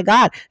like, oh my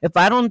God, if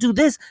I don't do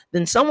this,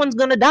 then someone's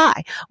going to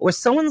die, or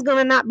someone's going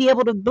to not be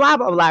able to blah,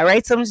 blah, blah,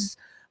 right? So I'm just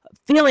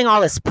feeling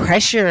all this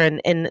pressure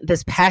and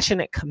this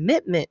passionate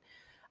commitment.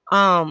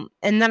 And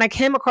then I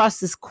came across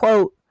this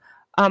quote.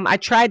 I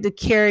tried to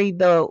carry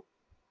the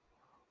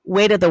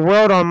weight of the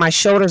world on my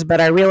shoulders,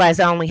 but I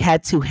realized I only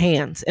had 2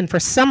 hands. And for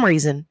some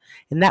reason,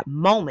 in that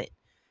moment,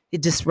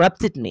 it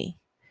disrupted me.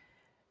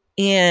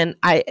 And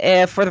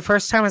I, for the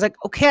first time, I was like,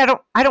 okay,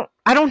 I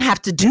don't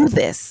have to do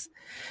this.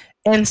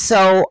 And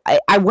so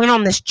I went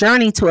on this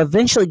journey to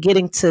eventually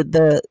getting to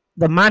the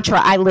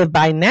mantra I live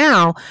by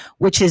now,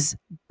 which is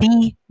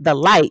be the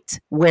light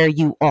where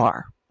you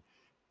are.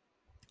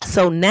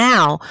 So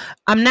now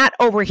I'm not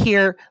over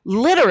here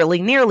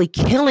literally nearly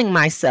killing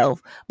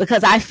myself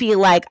because I feel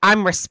like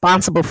I'm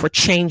responsible for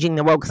changing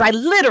the world. Because I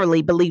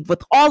literally believed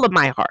with all of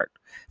my heart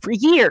for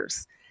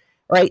years,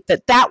 right,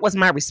 that was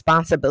my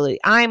responsibility.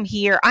 I'm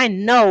here. I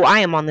know I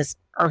am on this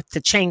earth to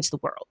change the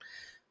world.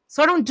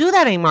 So I don't do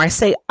that anymore. I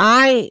say,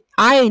 I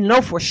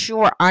know for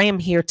sure I am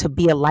here to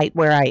be a light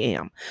where I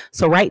am.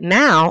 So right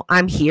now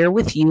I'm here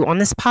with you on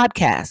this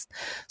podcast.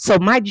 So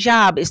my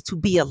job is to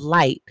be a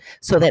light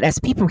so that as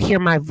people hear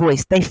my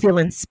voice, they feel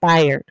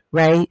inspired,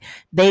 right?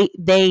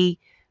 That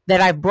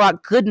I've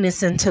brought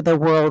goodness into their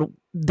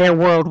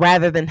world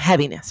rather than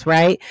heaviness,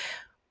 right?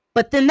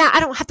 But then now I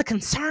don't have to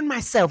concern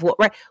myself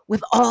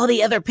with all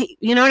the other people.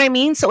 You know what I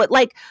mean? So it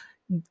like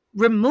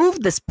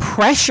removed this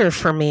pressure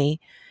for me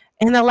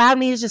and allowed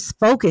me to just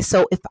focus.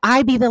 So if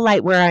I be the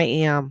light where I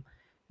am,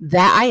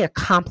 that I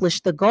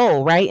accomplished the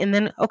goal, right? And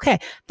then, okay,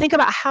 think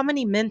about how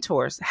many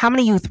mentors, how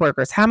many youth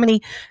workers, how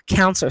many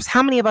counselors,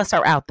 how many of us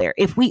are out there.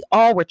 If we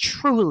all were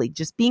truly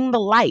just being the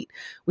light,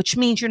 which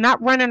means you're not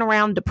running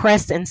around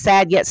depressed and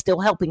sad, yet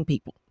still helping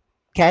people.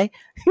 Okay.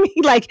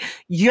 Like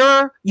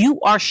you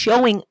are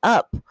showing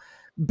up,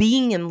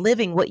 being and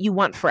living what you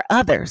want for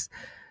others.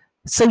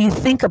 So you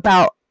think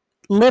about,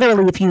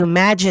 literally, if you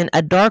imagine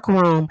a dark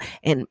room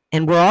and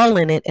we're all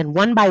in it, and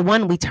one by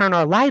one we turn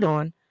our light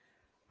on,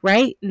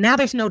 right? Now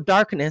there's no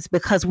darkness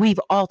because we've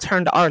all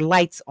turned our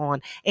lights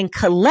on, and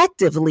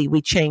collectively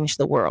we change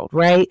the world,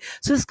 right?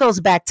 So this goes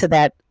back to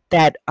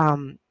that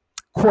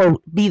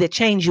quote, be the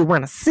change you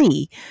want to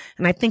see.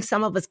 And I think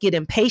some of us get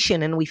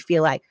impatient and we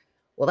feel like,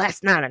 well,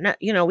 that's not enough.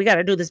 We got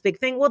to do this big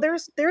thing. Well, there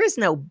is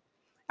no,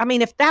 I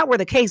mean, if that were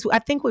the case, I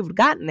think we've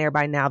gotten there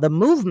by now. The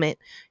movement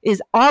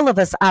is all of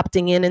us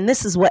opting in. And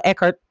this is what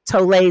Eckhart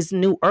Tolle's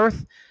New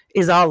Earth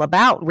is all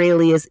about,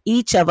 really, is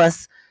each of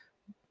us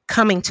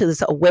coming to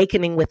this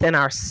awakening within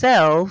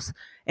ourselves.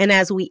 And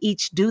as we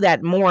each do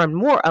that, more and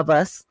more of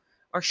us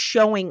are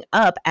showing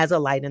up as a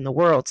light in the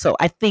world. So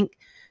I think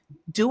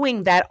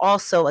doing that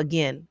also,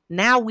 again,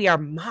 now we are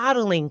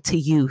modeling to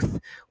youth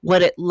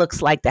what it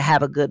looks like to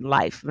have a good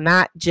life,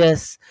 not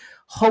just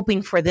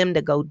hoping for them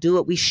to go do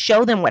it. We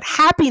show them what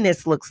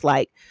happiness looks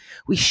like.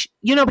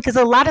 Because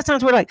a lot of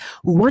times we're like,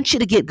 we want you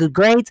to get good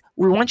grades.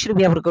 We want you to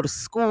be able to go to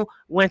school.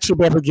 We want you to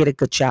be able to get a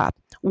good job.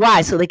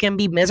 Why? So they can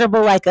be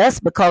miserable like us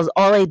because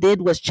all they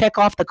did was check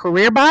off the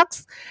career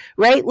box,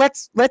 right?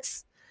 Let's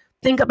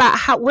think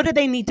about what do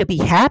they need to be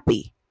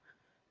happy?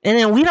 And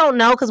then we don't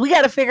know because we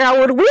got to figure out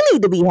what we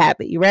need to be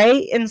happy,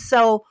 right? And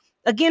so,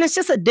 again, it's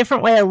just a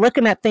different way of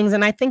looking at things.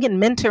 And I think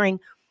in mentoring,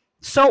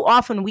 so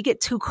often we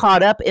get too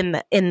caught up in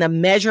the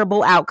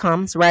measurable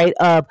outcomes, right,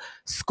 of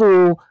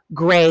school,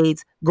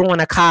 grades, going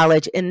to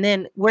college. And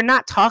then we're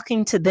not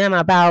talking to them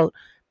about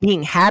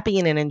being happy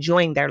and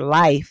enjoying their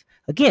life.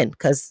 Again,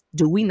 because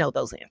do we know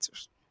those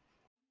answers?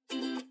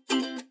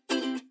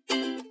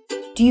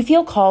 Do you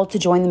feel called to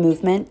join the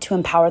movement to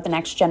empower the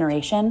next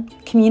generation?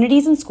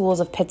 Communities and Schools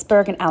of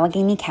Pittsburgh and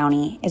Allegheny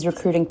County is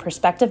recruiting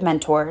prospective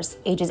mentors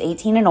ages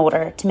 18 and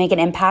older to make an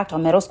impact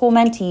on middle school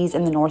mentees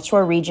in the North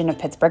Shore region of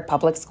Pittsburgh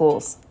Public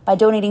Schools. By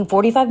donating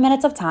 45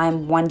 minutes of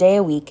time, 1 day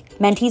a week,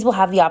 mentees will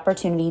have the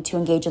opportunity to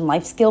engage in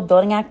life skill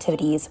building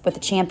activities with a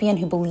champion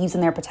who believes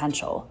in their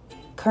potential.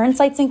 Current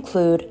sites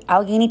include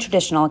Allegheny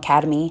Traditional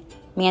Academy,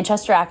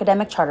 Manchester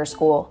Academic Charter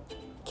School,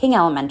 King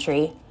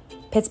Elementary,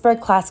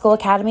 Pittsburgh Classical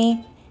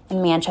Academy,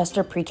 and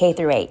Manchester Pre-K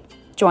through 8.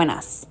 Join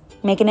us.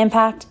 Make an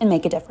impact and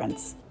make a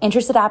difference.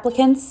 Interested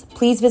applicants,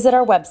 please visit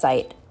our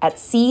website at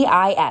cispac.org.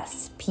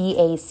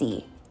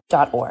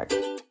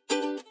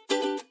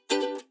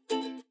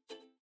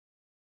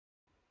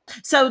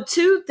 So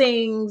two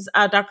things,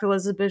 Dr.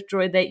 Elizabeth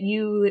Joy, that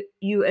you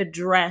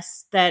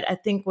addressed that I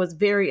think was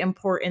very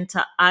important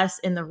to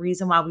us, and the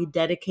reason why we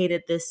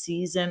dedicated this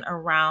season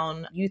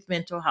around youth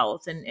mental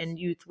health and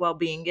youth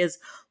well-being is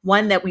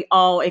one, that we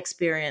all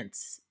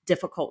experience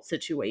difficult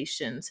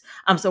situations.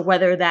 So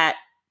whether that,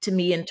 to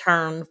me, in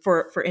turn,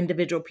 for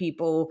individual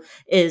people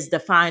is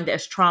defined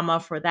as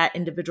trauma for that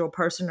individual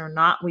person or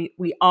not,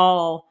 we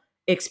all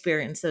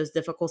experience those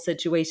difficult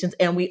situations,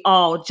 and we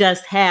all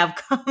just have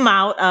come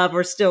out of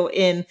or still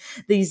in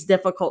these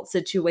difficult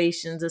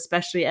situations,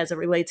 especially as it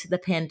relates to the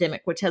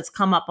pandemic, which has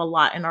come up a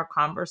lot in our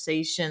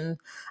conversation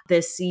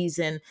this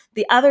season.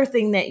 The other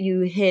thing that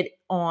you hit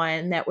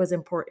on that was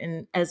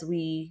important as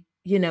we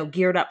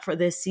geared up for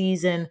this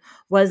season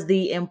was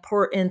the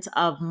importance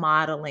of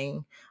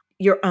modeling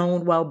your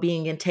own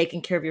well-being and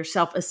taking care of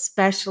yourself,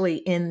 especially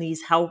in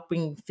these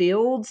helping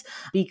fields,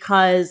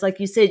 because like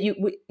you said,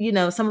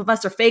 some of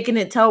us are faking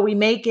it till we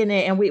making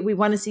it, and we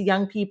want to see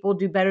young people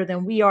do better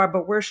than we are,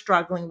 but we're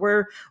struggling.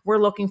 We're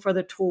looking for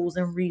the tools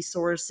and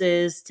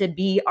resources to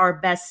be our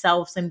best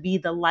selves and be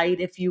the light,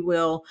 if you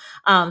will,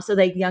 so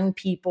that young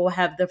people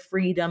have the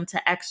freedom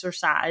to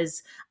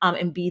exercise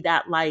and be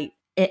that light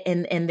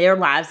in their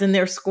lives, in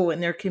their school,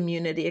 in their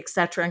community, et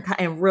cetera,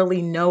 and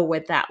really know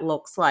what that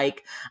looks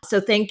like.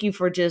 So thank you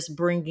for just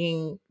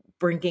bringing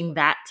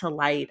that to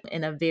light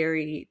in a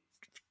very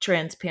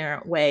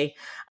transparent way.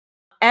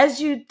 As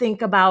you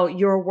think about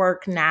your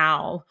work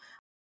now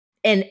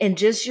and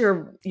just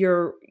your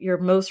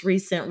most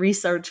recent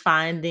research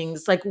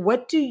findings, like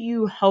what do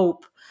you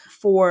hope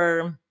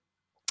for?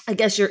 I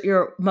guess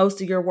your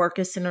most of your work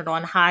is centered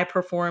on high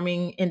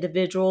performing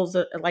individuals,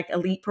 like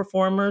elite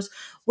performers.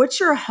 What's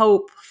your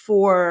hope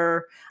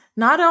for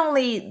not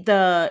only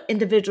the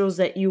individuals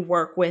that you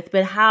work with,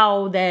 but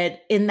how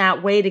that in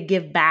that way to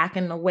give back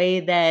in the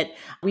way that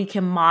we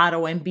can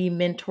model and be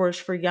mentors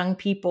for young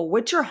people?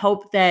 What's your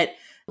hope that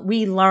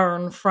we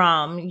learn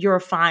from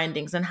your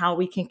findings and how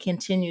we can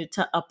continue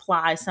to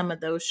apply some of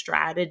those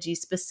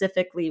strategies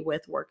specifically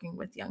with working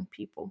with young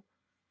people?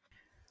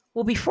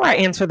 Well, before I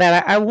answer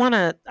that, I want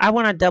to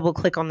double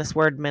click on this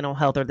word mental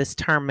health, or this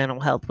term mental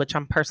health, which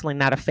I'm personally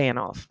not a fan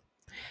of.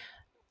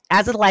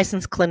 As a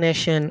licensed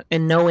clinician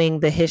and knowing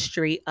the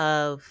history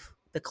of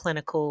the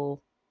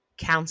clinical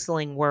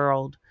counseling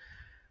world,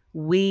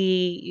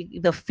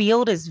 the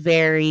field is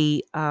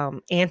very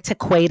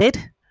antiquated.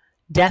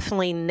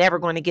 Definitely never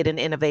going to get an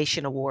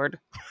innovation award,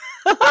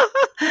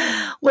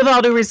 with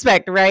all due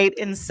respect, right?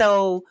 And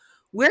so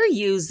we're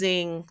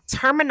using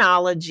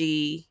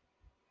terminology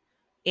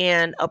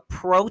and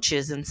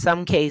approaches in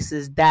some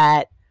cases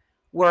that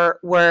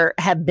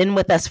have been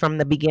with us from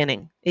the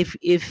beginning.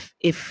 If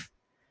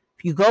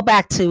you go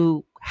back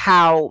to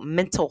how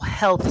mental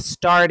health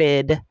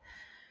started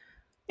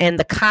and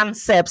the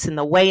concepts and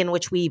the way in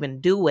which we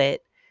even do it,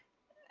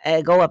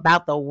 go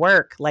about the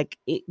work,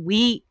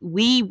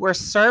 we were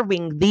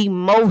serving the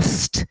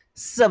most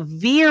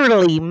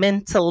severely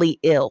mentally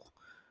ill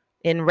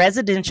in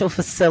residential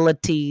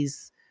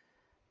facilities,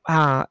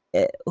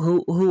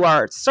 who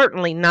are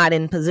certainly not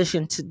in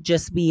position to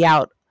just be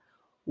out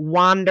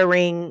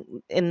wandering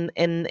in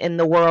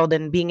the world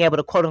and being able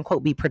to quote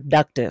unquote be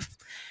productive.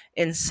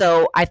 And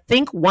so I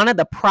think one of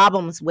the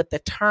problems with the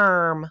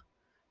term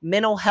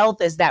mental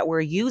health is that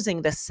we're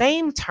using the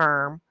same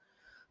term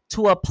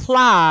to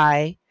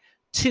apply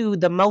to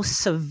the most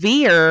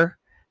severe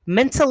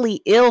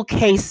mentally ill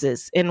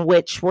cases, in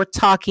which we're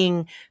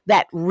talking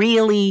that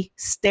really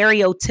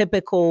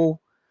stereotypical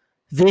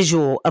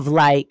visual of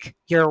like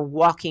you're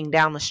walking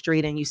down the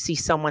street and you see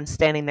someone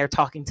standing there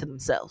talking to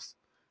themselves.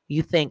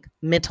 You think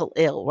mental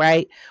ill,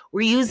 right?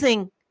 We're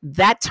using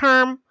that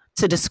term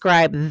to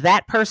describe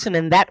that person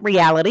and that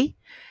reality.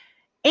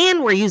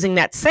 And we're using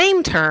that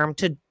same term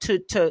to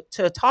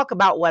talk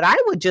about what I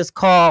would just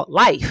call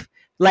life.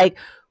 Like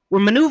we're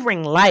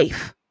maneuvering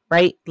life,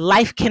 right?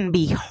 Life can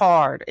be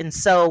hard. And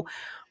so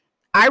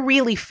I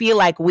really feel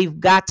like we've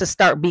got to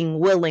start being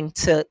willing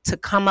to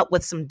come up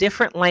with some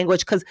different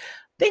language, because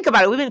think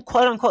about it. We've been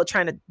quote unquote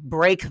trying to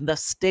break the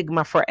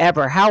stigma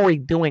forever. How are we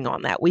doing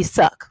on that? We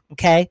suck.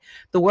 Okay.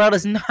 The world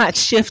is not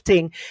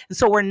shifting. And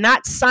so we're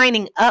not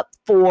signing up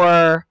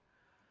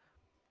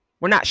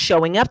we're not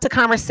showing up to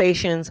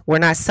conversations. We're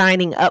not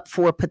signing up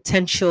for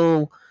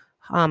potential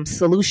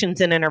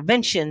solutions and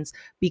interventions,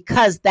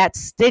 because that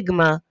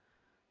stigma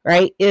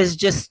right, is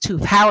just too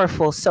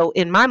powerful. So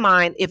in my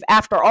mind, if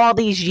after all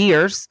these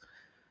years,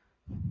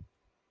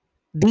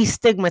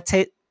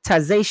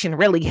 destigmatization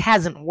really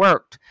hasn't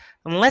worked,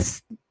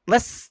 let's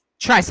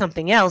try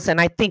something else. And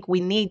I think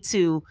we need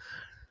to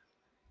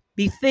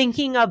be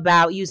thinking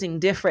about using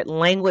different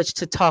language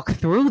to talk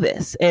through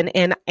this.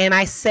 And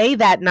I say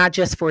that not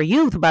just for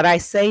youth, but I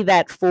say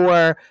that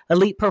for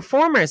elite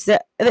performers.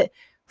 That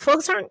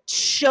folks aren't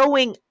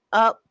showing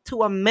up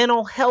to a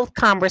mental health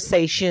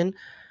conversation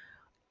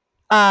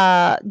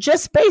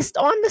just based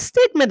on the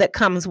stigma that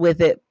comes with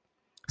it.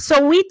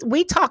 So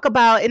we talk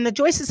about, in the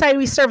Joy Society,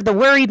 we serve the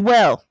worried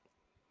well.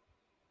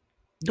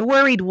 The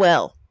worried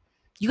well.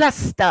 You got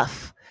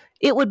stuff.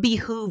 It would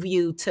behoove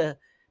you to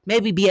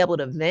maybe be able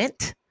to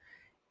vent.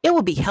 It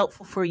would be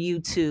helpful for you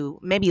to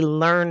maybe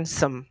learn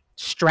some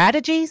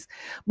strategies,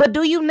 but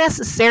do you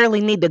necessarily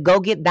need to go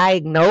get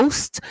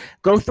diagnosed,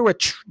 go through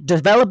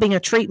developing a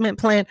treatment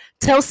plan,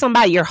 tell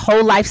somebody your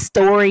whole life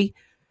story,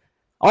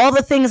 all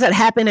the things that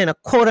happen in a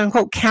quote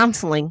unquote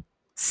counseling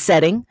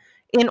setting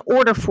in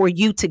order for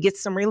you to get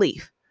some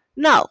relief?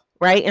 No,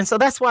 right? And so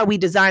that's why we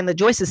designed the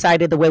Joy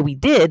Society the way we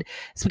did.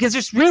 It's because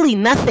there's really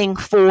nothing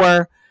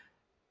for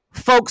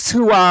folks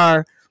who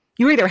are,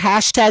 you're either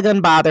hashtag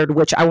unbothered,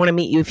 which I want to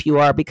meet you if you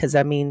are, because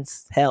that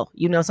means, hell,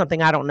 you know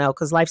something I don't know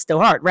because life's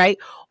still hard, right?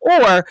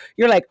 Or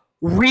you're like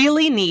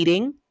really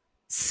needing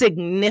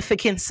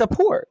significant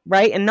support,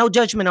 right? And no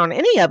judgment on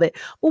any of it.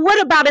 But what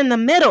about in the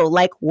middle,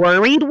 like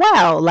worried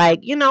well, like,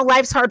 you know,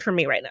 life's hard for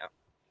me right now.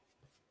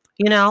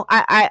 You know,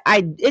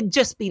 it'd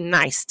just be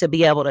nice to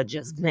be able to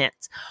just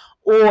vent,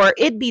 or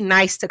it'd be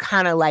nice to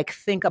kind of like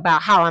think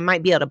about how I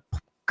might be able to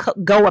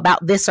go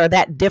about this or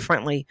that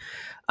differently,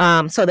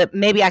 so that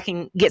maybe I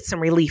can get some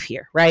relief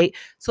here, right?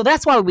 So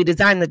that's why we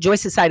designed the Joy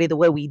Society the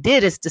way we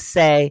did, is to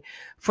say,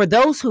 for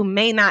those who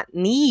may not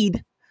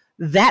need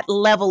that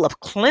level of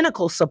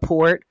clinical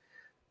support,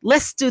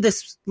 let's do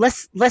this.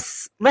 Let's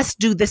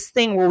do this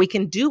thing where we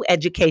can do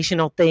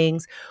educational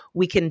things.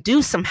 We can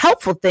do some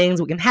helpful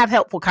things. We can have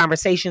helpful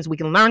conversations. We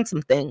can learn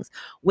some things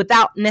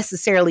without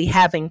necessarily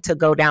having to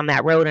go down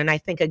that road. And I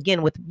think,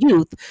 again, with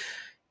youth,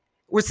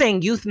 we're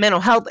saying youth mental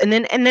health. And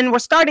then we're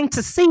starting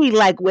to see,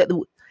 like,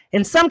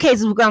 in some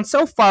cases, we've gone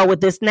so far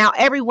with this. Now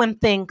everyone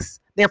thinks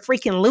they're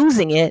freaking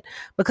losing it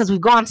because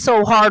we've gone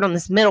so hard on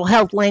this mental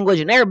health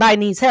language and everybody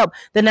needs help.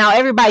 Then now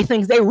everybody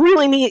thinks they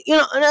really need,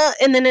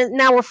 and then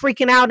now we're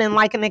freaking out in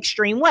like an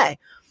extreme way.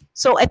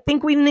 So I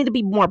think we need to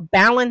be more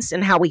balanced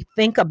in how we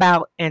think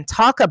about and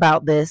talk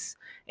about this.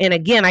 And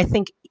again, I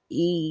think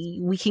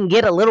we can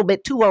get a little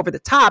bit too over the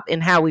top in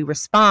how we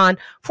respond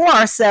for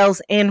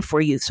ourselves and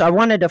for youth. So I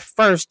wanted to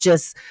first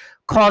just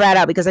call that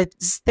out because I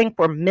just think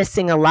we're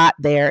missing a lot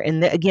there.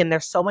 And again,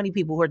 there's so many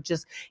people who are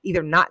just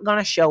either not going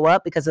to show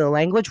up because of the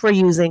language we're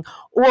using,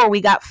 or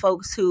we got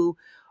folks who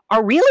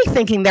are really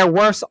thinking they're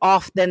worse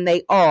off than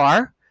they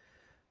are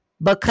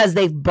because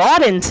they've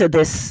bought into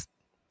this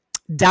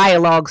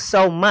dialogue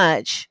so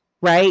much,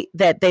 right,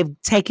 that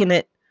they've taken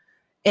it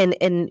and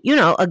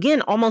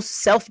again, almost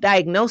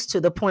self-diagnosed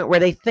to the point where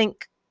they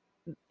think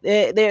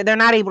they're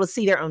not able to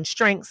see their own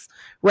strengths,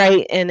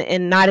 right,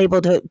 and not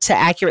able to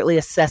accurately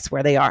assess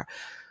where they are.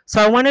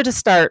 So I wanted to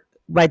start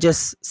by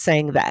just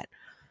saying that.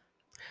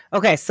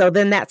 Okay, so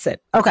then that's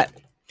it. Okay,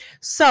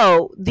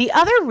 so the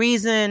other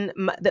reason,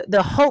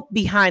 the hope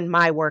behind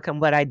my work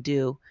and what I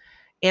do,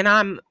 and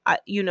I'm,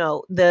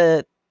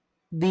 the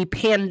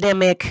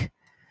pandemic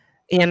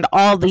and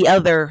all the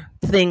other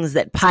things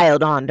that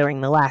piled on during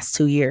the last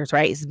 2 years,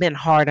 right? It's been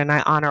hard, and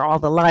I honor all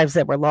the lives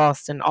that were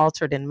lost and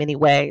altered in many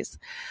ways.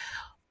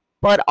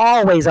 But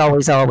always,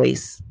 always,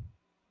 always,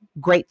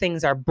 great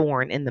things are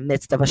born in the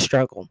midst of a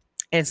struggle.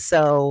 And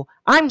so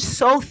I'm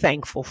so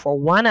thankful for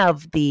one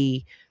of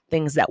the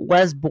things that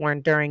was born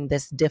during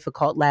this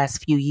difficult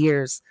last few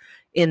years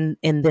in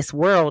this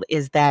world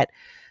is that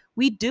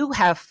we do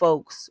have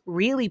folks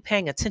really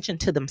paying attention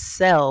to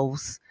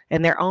themselves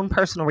and their own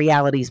personal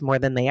realities more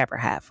than they ever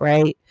have,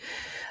 right?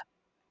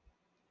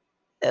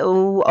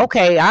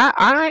 Okay,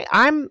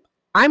 I'm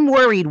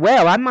worried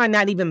well. I might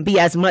not even be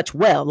as much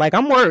well. Like,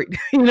 I'm worried,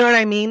 you know what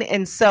I mean?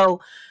 And so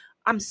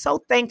I'm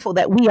so thankful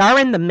that we are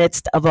in the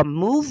midst of a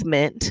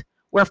movement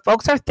where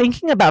folks are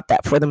thinking about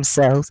that for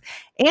themselves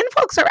and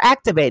folks are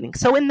activating.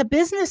 So in the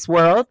business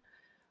world,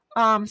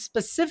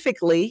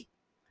 specifically,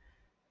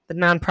 the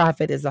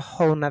nonprofit is a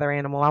whole nother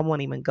animal. I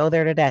won't even go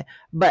there today.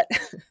 But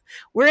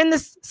we're in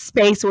this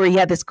space where you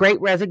have this great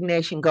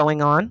resignation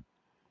going on.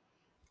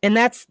 And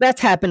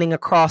that's happening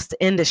across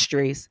the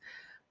industries.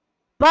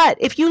 But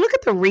if you look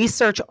at the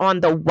research on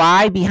the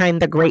why behind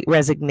the great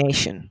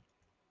resignation,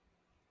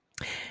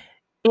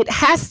 it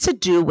has to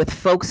do with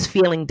folks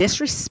feeling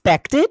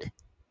disrespected,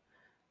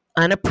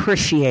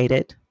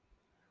 unappreciated,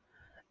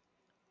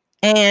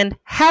 and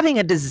having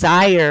a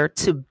desire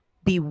to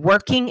be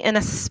working in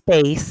a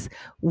space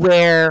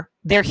where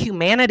their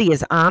humanity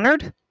is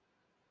honored,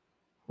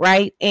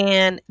 right?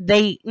 And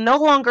they no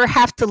longer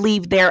have to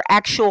leave their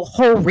actual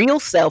whole real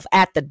self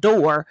at the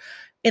door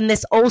in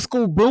this old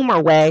school boomer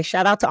way.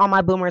 Shout out to all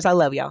my boomers. I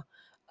love y'all.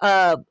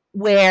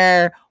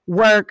 Where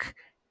work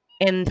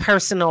and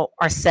personal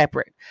are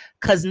separate.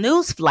 Because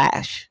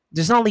newsflash,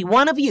 there's only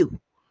one of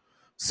you.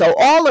 So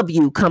all of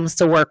you comes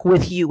to work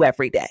with you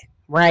every day,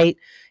 right?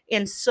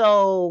 And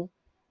so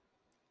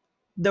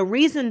the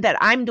reason that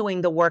I'm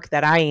doing the work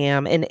that I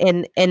am,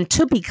 and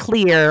to be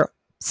clear,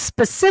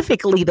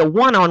 specifically the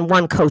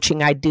one-on-one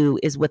coaching I do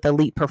is with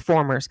elite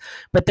performers,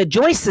 but the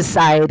Joy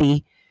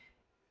Society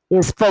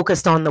is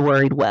focused on the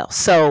worried well.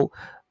 So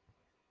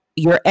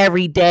your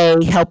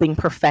everyday helping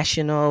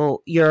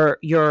professional,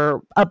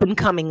 your up and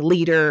coming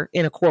leader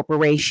in a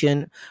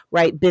corporation,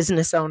 right?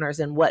 Business owners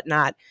and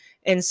whatnot.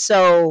 And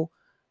so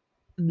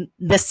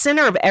the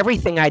center of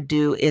everything I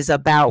do is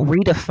about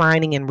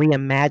redefining and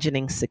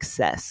reimagining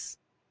success,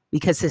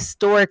 because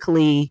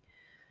historically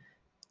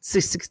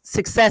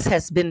success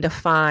has been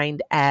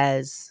defined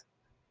as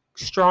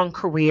strong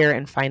career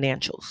and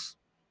financials,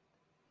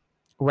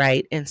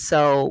 right? And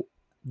so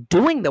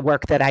doing the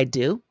work that I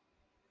do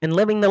and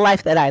living the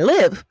life that I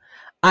live,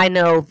 I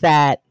know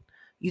that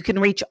you can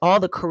reach all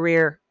the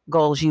career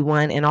goals you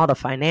want and all the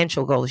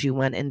financial goals you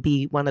want and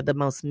be one of the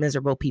most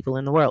miserable people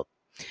in the world,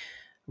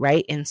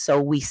 right? And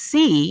so we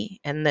see,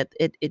 and that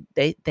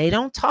they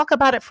don't talk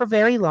about it for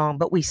very long,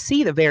 but we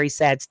see the very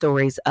sad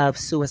stories of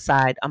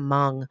suicide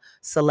among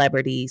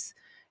celebrities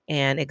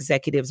and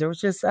executives. There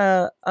was just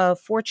a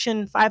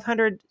Fortune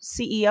 500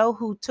 CEO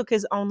who took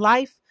his own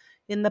life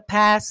in the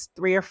past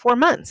 3 or 4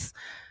 months.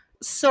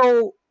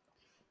 So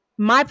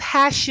my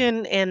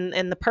passion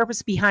and the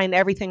purpose behind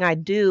everything I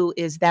do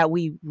is that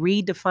we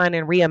redefine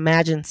and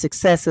reimagine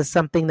success as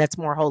something that's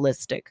more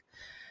holistic.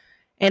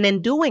 And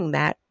in doing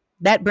that,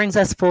 that brings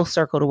us full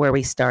circle to where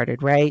we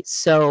started, right?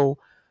 So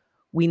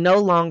we no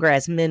longer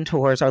as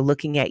mentors are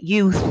looking at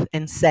youth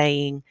and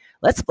saying,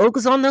 let's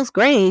focus on those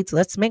grades.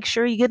 Let's make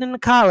sure you get into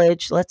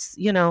college. Let's,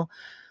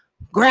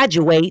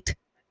 graduate,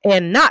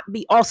 and not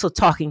be also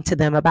talking to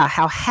them about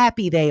how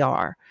happy they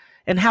are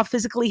and how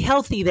physically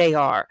healthy they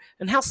are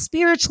and how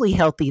spiritually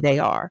healthy they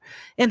are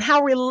and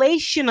how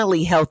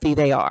relationally healthy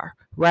they are,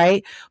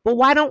 right? But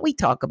why don't we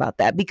talk about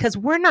that? Because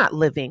we're not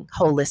living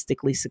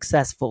holistically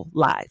successful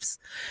lives.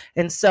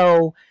 And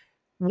so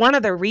one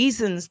of the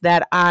reasons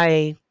that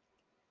I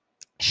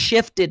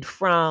shifted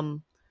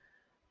from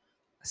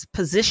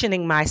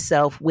positioning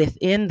myself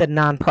within the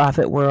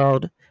nonprofit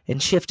world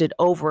and shifted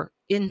over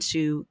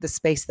into the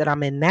space that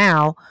I'm in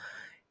now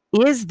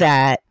is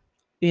that,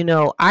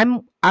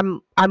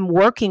 I'm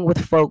working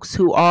with folks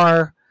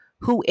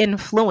who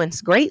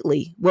influence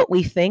greatly what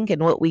we think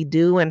and what we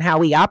do and how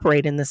we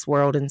operate in this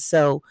world. And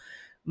so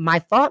my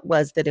thought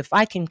was that if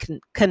I can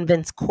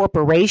convince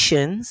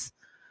corporations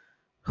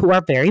who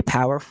are very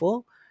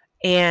powerful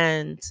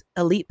and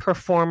elite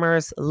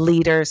performers,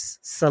 leaders,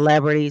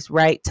 celebrities,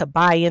 right, to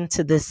buy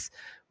into this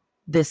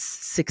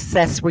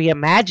success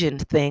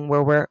reimagined thing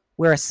where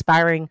we're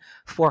aspiring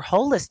for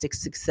holistic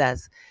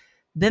success,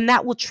 then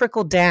that will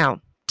trickle down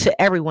to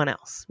everyone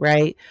else,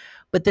 right?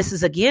 But this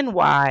is again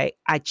why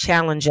I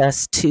challenge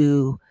us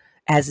to,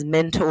 as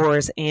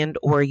mentors and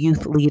or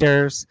youth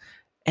leaders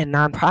and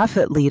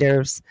nonprofit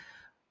leaders,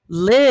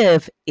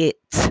 live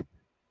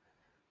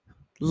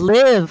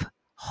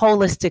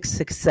holistic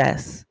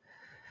success.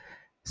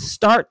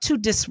 Start to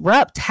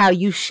disrupt how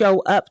you show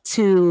up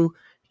to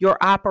your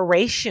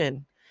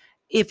operation.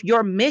 If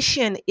your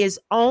mission is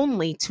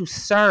only to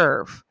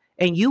serve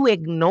and you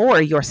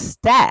ignore your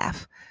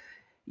staff,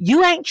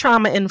 you ain't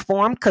trauma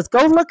informed, because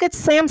go look at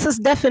SAMHSA's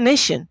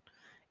definition.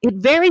 It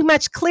very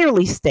much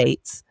clearly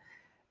states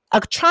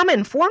a trauma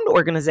informed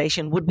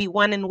organization would be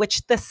one in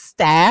which the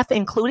staff,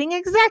 including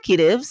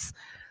executives,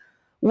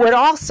 would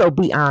also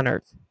be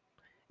honored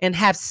and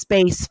have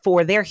space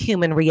for their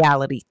human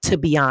reality to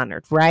be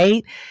honored,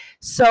 right?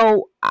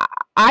 So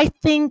I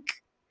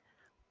think,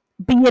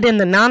 be it in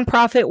the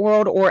nonprofit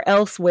world or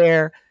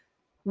elsewhere,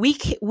 we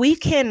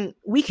can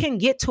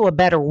get to a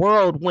better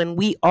world when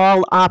we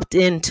all opt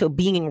into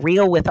being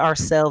real with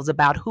ourselves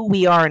about who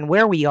we are and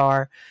where we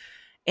are,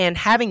 and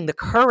having the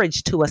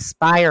courage to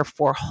aspire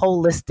for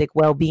holistic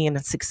well-being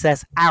and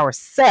success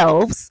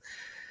ourselves.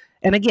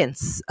 And again,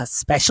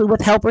 especially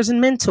with helpers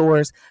and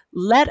mentors,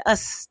 let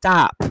us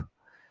stop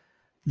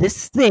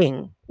this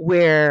thing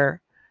where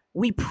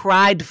we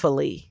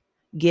pridefully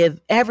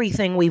give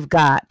everything we've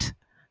got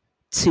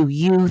to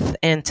youth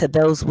and to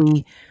those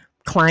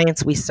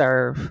clients we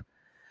serve,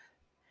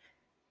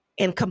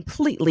 and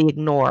completely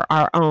ignore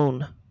our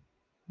own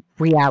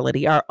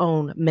reality, our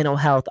own mental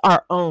health,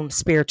 our own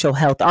spiritual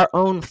health, our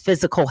own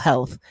physical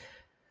health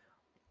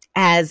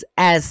as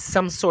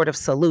some sort of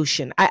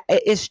solution.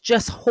 It's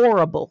just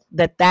horrible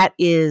that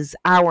is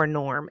our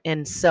norm.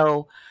 And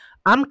so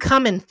I'm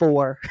coming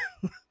for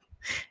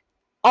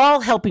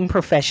all helping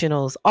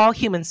professionals, all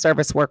human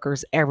service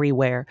workers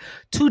everywhere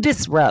to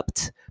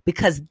disrupt,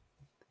 because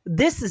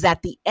this is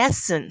at the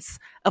essence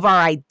of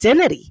our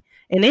identity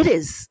and it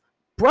is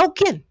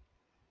broken,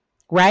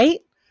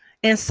 right?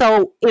 And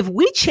so if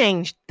we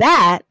change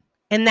that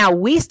and now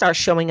we start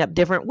showing up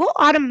different, we'll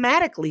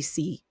automatically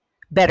see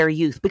better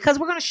youth, because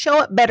we're going to show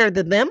up better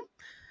than them.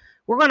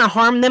 We're going to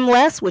harm them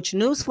less, which,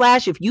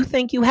 newsflash, if you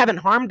think you haven't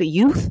harmed a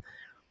youth,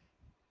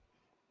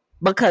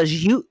 because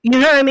you know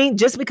what I mean?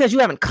 Just because you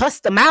haven't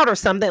cussed them out or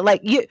something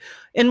like you.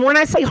 And when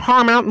I say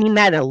harm, I don't mean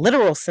that in a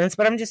literal sense,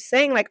 but I'm just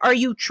saying, like, are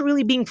you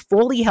truly being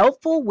fully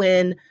helpful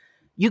when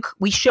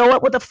we show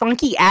up with a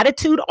funky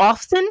attitude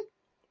often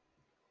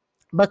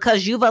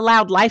because you've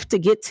allowed life to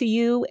get to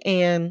you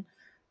and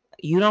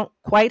you don't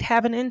quite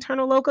have an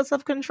internal locus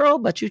of control,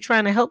 but you're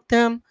trying to help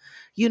them,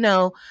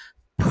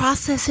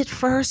 process it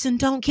first and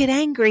don't get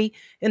angry.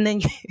 And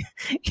then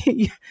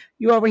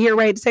you over here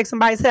ready to take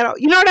somebody's head off.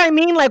 You know what I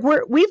mean? Like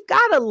we've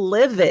got to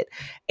live it,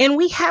 and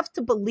we have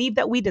to believe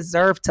that we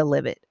deserve to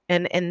live it.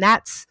 And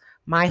that's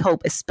my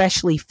hope,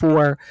 especially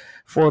for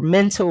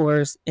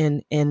mentors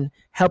and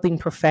helping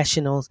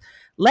professionals.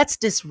 Let's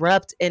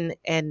disrupt and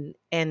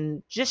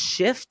just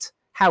shift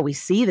how we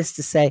see this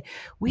to say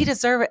we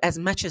deserve it as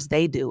much as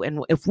they do.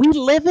 And if we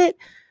live it,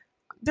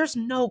 there's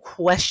no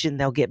question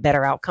they'll get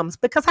better outcomes,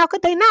 because how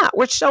could they not?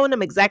 We're showing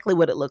them exactly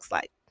what it looks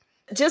like.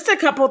 Just a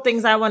couple of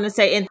things I want to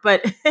say,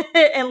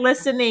 and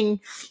listening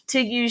to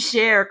you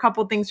share a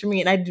couple of things for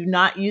me, and I do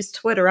not use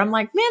Twitter. I'm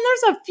like, man,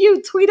 there's a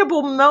few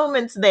tweetable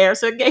moments there.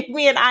 So it gave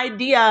me an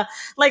idea,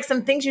 like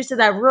some things you said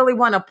that I really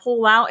want to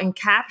pull out and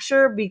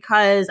capture,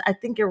 because I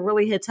think it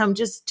really hits home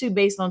just too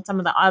based on some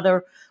of the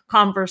other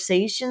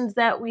conversations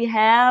that we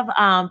have.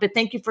 But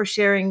thank you for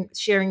sharing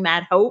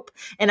that hope.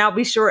 And I'll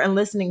be sure and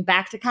listening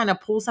back to kind of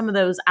pull some of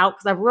those out,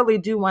 because I really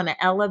do want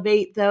to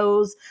elevate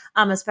those,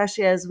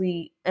 especially as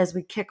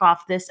we kick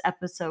off this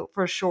episode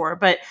for sure.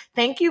 But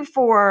thank you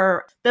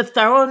for the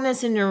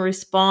thoroughness in your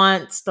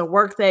response, the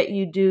work that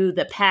you do,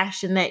 the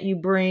passion that you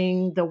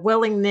bring, the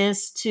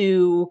willingness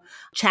to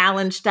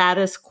challenge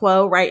status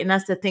quo, right? And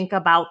us to think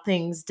about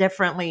things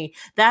differently.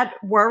 That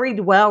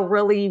worried well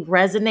really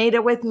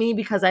resonated with me,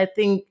 because I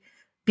think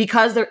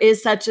because there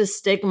is such a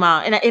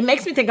stigma, and it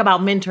makes me think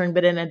about mentoring,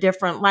 but in a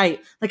different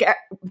light. Like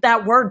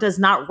that word does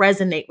not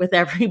resonate with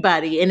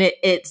everybody, and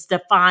it's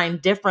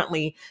defined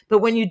differently. But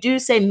when you do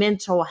say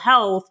mental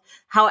health,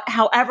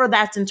 however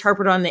that's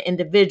interpreted on the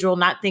individual,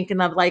 not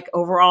thinking of like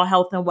overall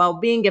health and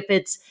well-being,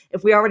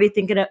 if we already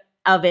think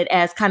of it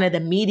as kind of the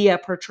media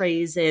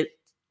portrays it,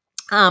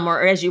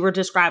 or as you were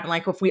describing,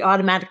 like if we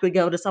automatically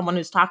go to someone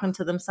who's talking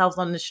to themselves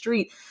on the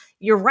street,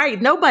 you're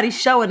right. Nobody's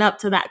showing up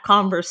to that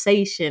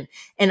conversation.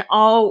 And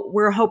all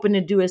we're hoping to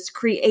do is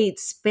create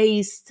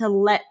space to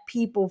let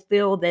people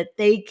feel that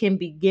they can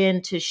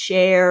begin to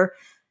share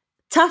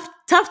tough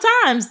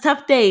times,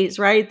 tough days,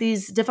 right?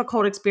 These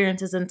difficult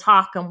experiences, and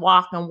talk and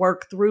walk and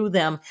work through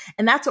them.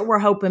 And that's what we're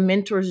hoping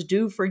mentors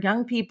do for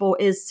young people,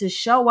 is to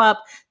show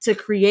up, to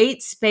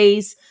create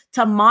space,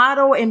 to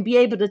model and be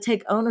able to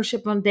take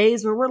ownership on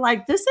days where we're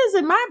like, this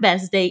isn't my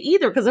best day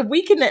either. Because if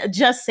we can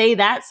just say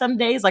that some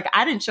days, like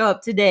I didn't show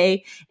up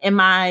today and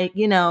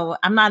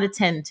I'm not a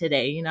 10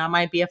 today, I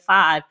might be a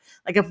 5.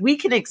 Like if we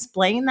can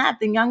explain that,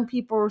 then young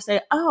people will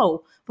say,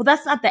 oh, well,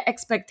 that's not the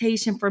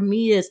expectation for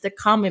me, is to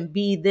come and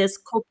be this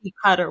cookie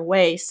cutter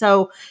way.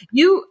 So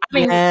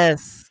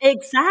yes,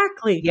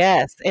 exactly.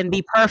 Yes. And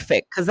be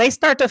perfect, because they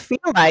start to feel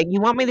like you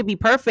want me to be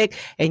perfect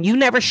and you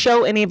never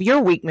show any of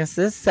your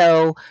weaknesses.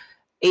 So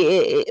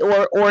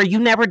or you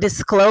never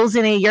disclose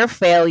any of your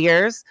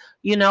failures,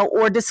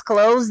 or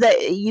disclose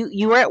that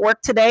you were at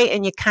work today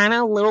and you kind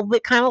of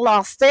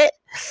lost it,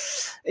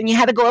 and you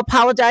had to go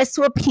apologize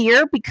to a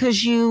peer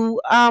because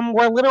you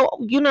were a little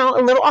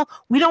off.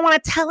 We don't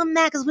want to tell them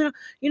that, because we don't,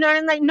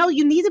 and like, no,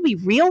 you need to be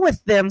real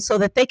with them so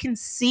that they can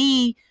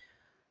see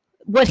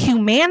what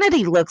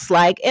humanity looks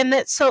like. And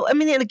that, so, I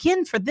mean, and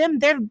again, for them,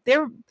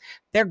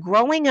 they're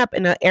growing up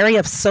in an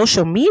area of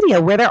social media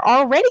where they're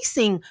already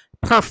seeing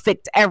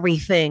perfect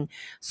everything.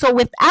 So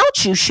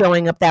without you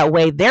showing up that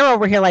way, they're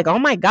over here like, oh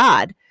my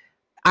God,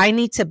 I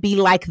need to be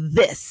like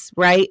this,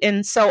 right?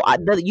 And so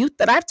the youth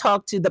that I've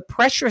talked to, the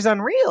pressure is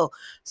unreal.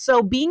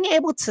 So being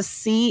able to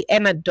see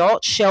an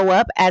adult show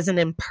up as an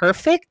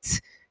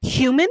imperfect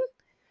human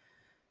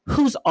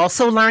who's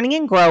also learning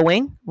and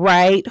growing,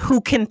 right?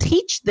 Who can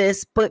teach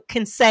this, but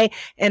can say,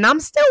 and I'm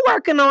still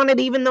working on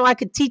it, even though I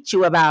could teach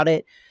you about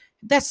it.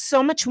 That's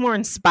so much more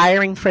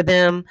inspiring for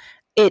them.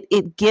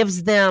 It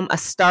gives them a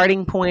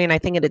starting point. I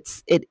think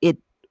it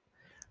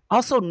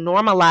also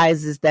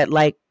normalizes that,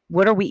 like,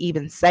 what are we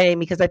even saying?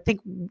 Because I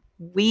think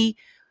we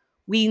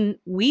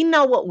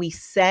know what we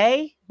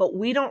say, but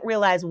we don't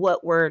realize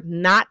what we're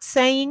not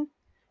saying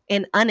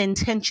and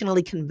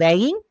unintentionally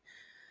conveying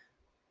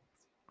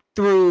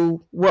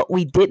through what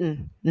we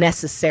didn't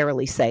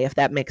necessarily say, if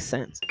that makes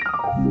sense.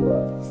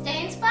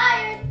 Stay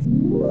inspired.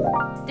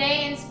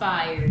 Stay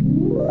inspired.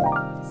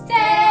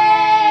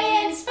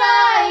 Stay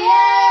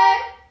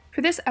inspired. For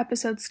this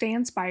episode, Stay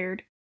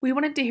Inspired, we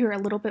wanted to hear a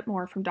little bit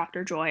more from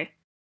Dr. Joy.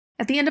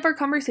 At the end of our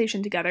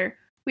conversation together,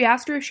 we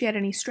asked her if she had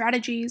any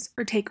strategies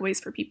or takeaways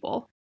for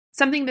people,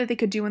 something that they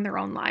could do in their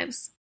own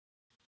lives.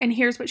 And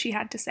here's what she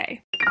had to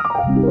say.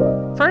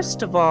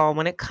 First of all,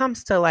 when it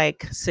comes to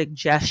like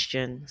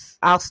suggestions,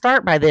 I'll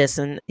start by this.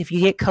 And if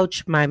you get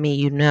coached by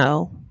me, I'm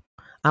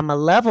going to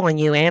love on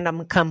you and I'm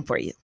going to come for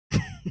you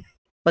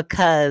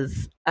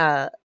because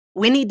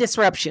we need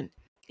disruption.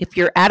 If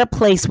you're at a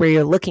place where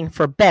you're looking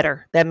for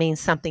better, that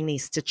means something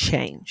needs to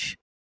change.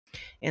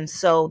 And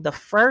so the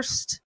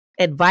first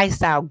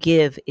advice I'll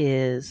give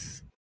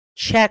is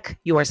check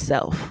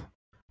yourself,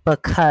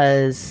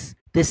 because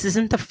this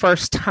isn't the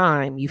first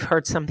time you've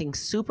heard something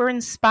super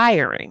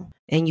inspiring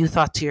and you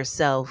thought to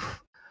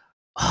yourself,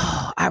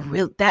 oh, I'm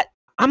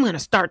going to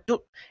start doing.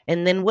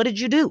 And then what did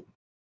you do?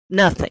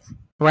 Nothing,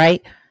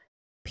 right?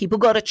 People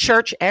go to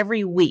church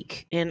every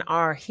week and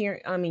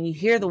you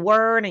hear the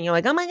word and you're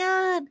like, oh my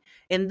God.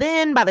 And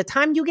then by the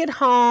time you get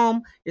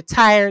home, you're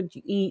tired,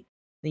 you eat,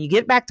 then you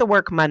get back to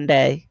work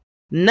Monday.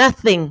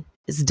 Nothing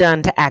is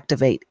done to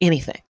activate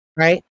anything,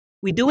 right?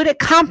 We do it at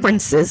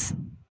conferences.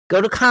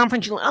 Go to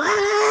conference, you're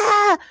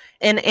like,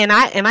 and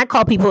I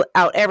call people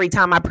out every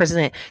time I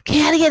present.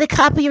 Can I get a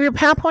copy of your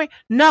PowerPoint?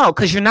 No,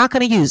 because you're not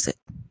going to use it,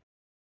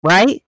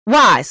 right?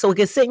 Why? So it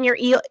can sit in your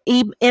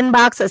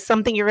inbox as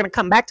something you're going to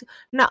come back to?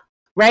 No,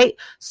 right?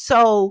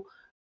 So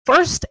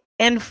first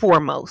and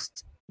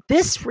foremost,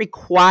 this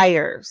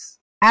requires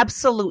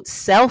absolute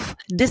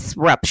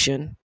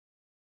self-disruption.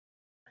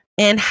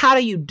 And how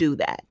do you do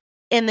that?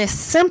 In the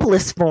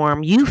simplest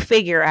form, you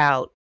figure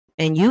out,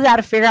 and you got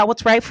to figure out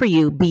what's right for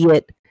you, be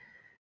it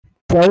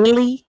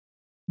daily.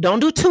 Don't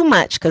do too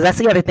much, because that's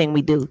the other thing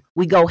we do.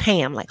 We go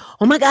ham, like,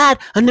 oh my God,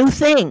 a new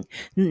thing.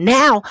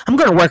 Now I'm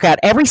going to work out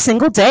every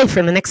single day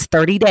for the next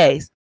 30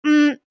 days.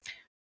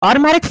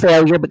 Automatic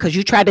failure, because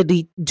you try to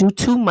do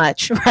too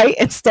much, right?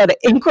 Instead of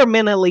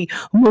incrementally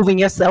moving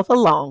yourself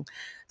along.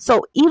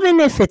 So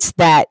even if it's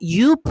that,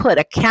 you put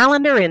a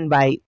calendar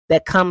invite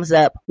that comes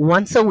up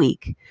once a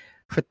week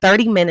for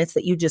 30 minutes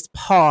that you just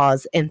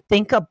pause and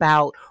think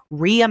about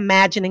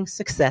reimagining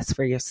success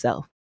for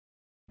yourself,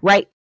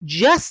 right?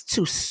 Just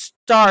to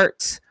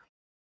start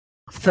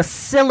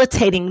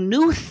facilitating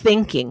new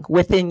thinking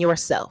within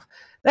yourself.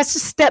 That's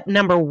just step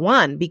number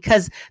one,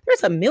 because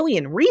there's a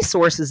million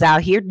resources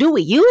out here. Do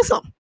we use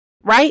them,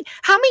 right?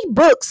 How many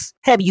books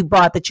have you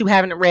bought that you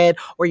haven't read,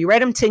 or you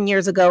read them 10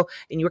 years ago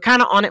and you were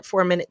kind of on it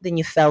for a minute, then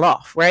you fell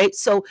off, right?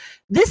 So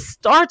this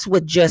starts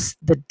with just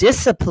the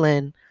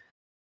discipline,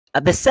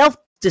 the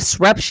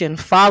self-disruption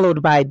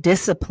followed by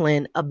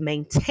discipline of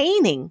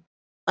maintaining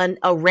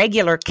a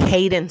regular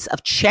cadence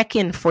of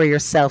check-in for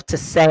yourself to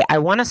say, I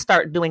want to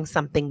start doing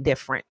something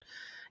different.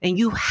 And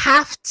you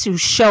have to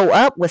show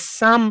up with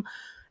some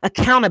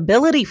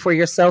accountability for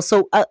yourself.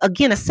 So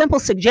again, a simple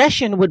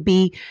suggestion would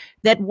be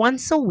that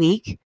once a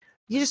week,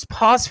 you just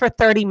pause for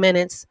 30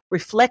 minutes,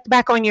 reflect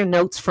back on your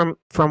notes from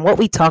what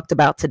we talked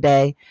about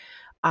today.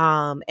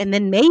 And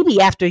then maybe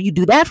after you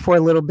do that for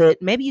a little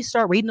bit, maybe you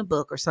start reading a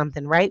book or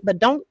something, right? But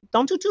don't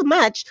do too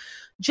much.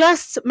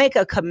 Just make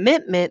a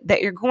commitment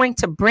that you're going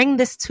to bring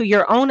this to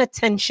your own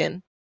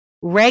attention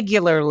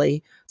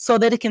regularly so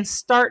that it can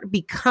start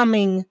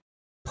becoming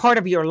part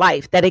of your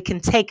life, that it can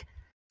take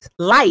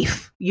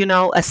life,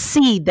 a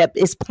seed that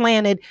is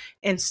planted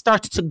and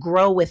starts to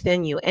grow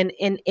within you. And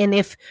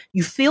if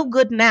you feel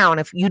good now, and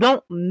if you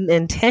don't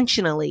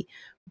intentionally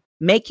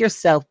make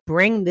yourself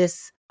bring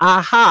this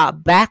aha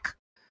back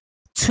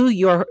to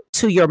your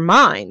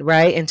mind,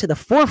 right, and to the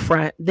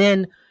forefront,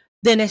 then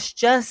it's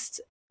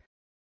just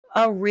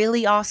a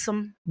really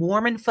awesome,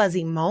 warm and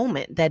fuzzy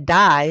moment that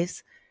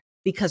dies,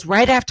 because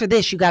right after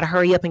this, you got to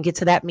hurry up and get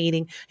to that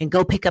meeting and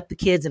go pick up the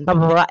kids and blah,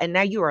 blah, blah. And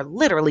now you are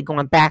literally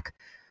going back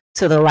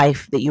to the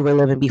life that you were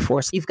living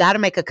before. So you've got to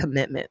make a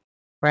commitment,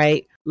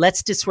 right?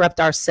 Let's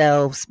disrupt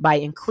ourselves by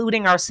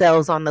including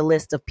ourselves on the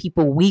list of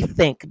people we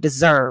think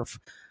deserve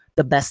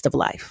the best of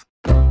life.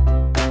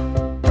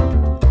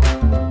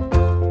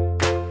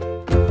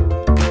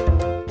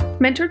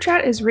 Mentor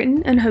Chat is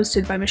written and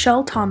hosted by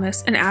Michelle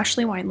Thomas and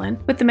Ashley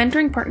Wineland with the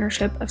mentoring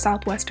partnership of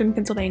Southwestern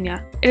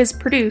Pennsylvania. It is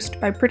produced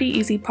by Pretty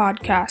Easy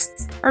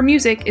Podcasts. Our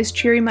music is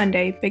Cheery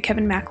Monday by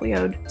Kevin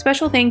MacLeod.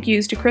 Special thank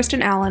yous to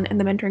Kristen Allen and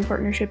the mentoring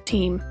partnership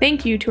team.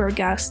 Thank you to our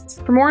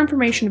guests. For more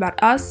information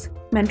about us,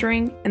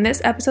 mentoring, and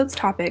this episode's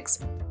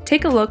topics,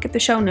 take a look at the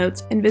show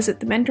notes and visit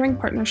the Mentoring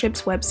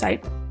Partnership's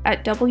website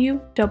at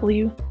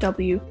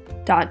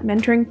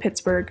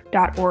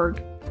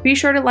www.mentoringpittsburgh.org. Be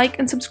sure to like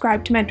and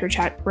subscribe to Mentor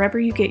Chat wherever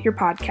you get your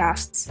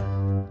podcasts.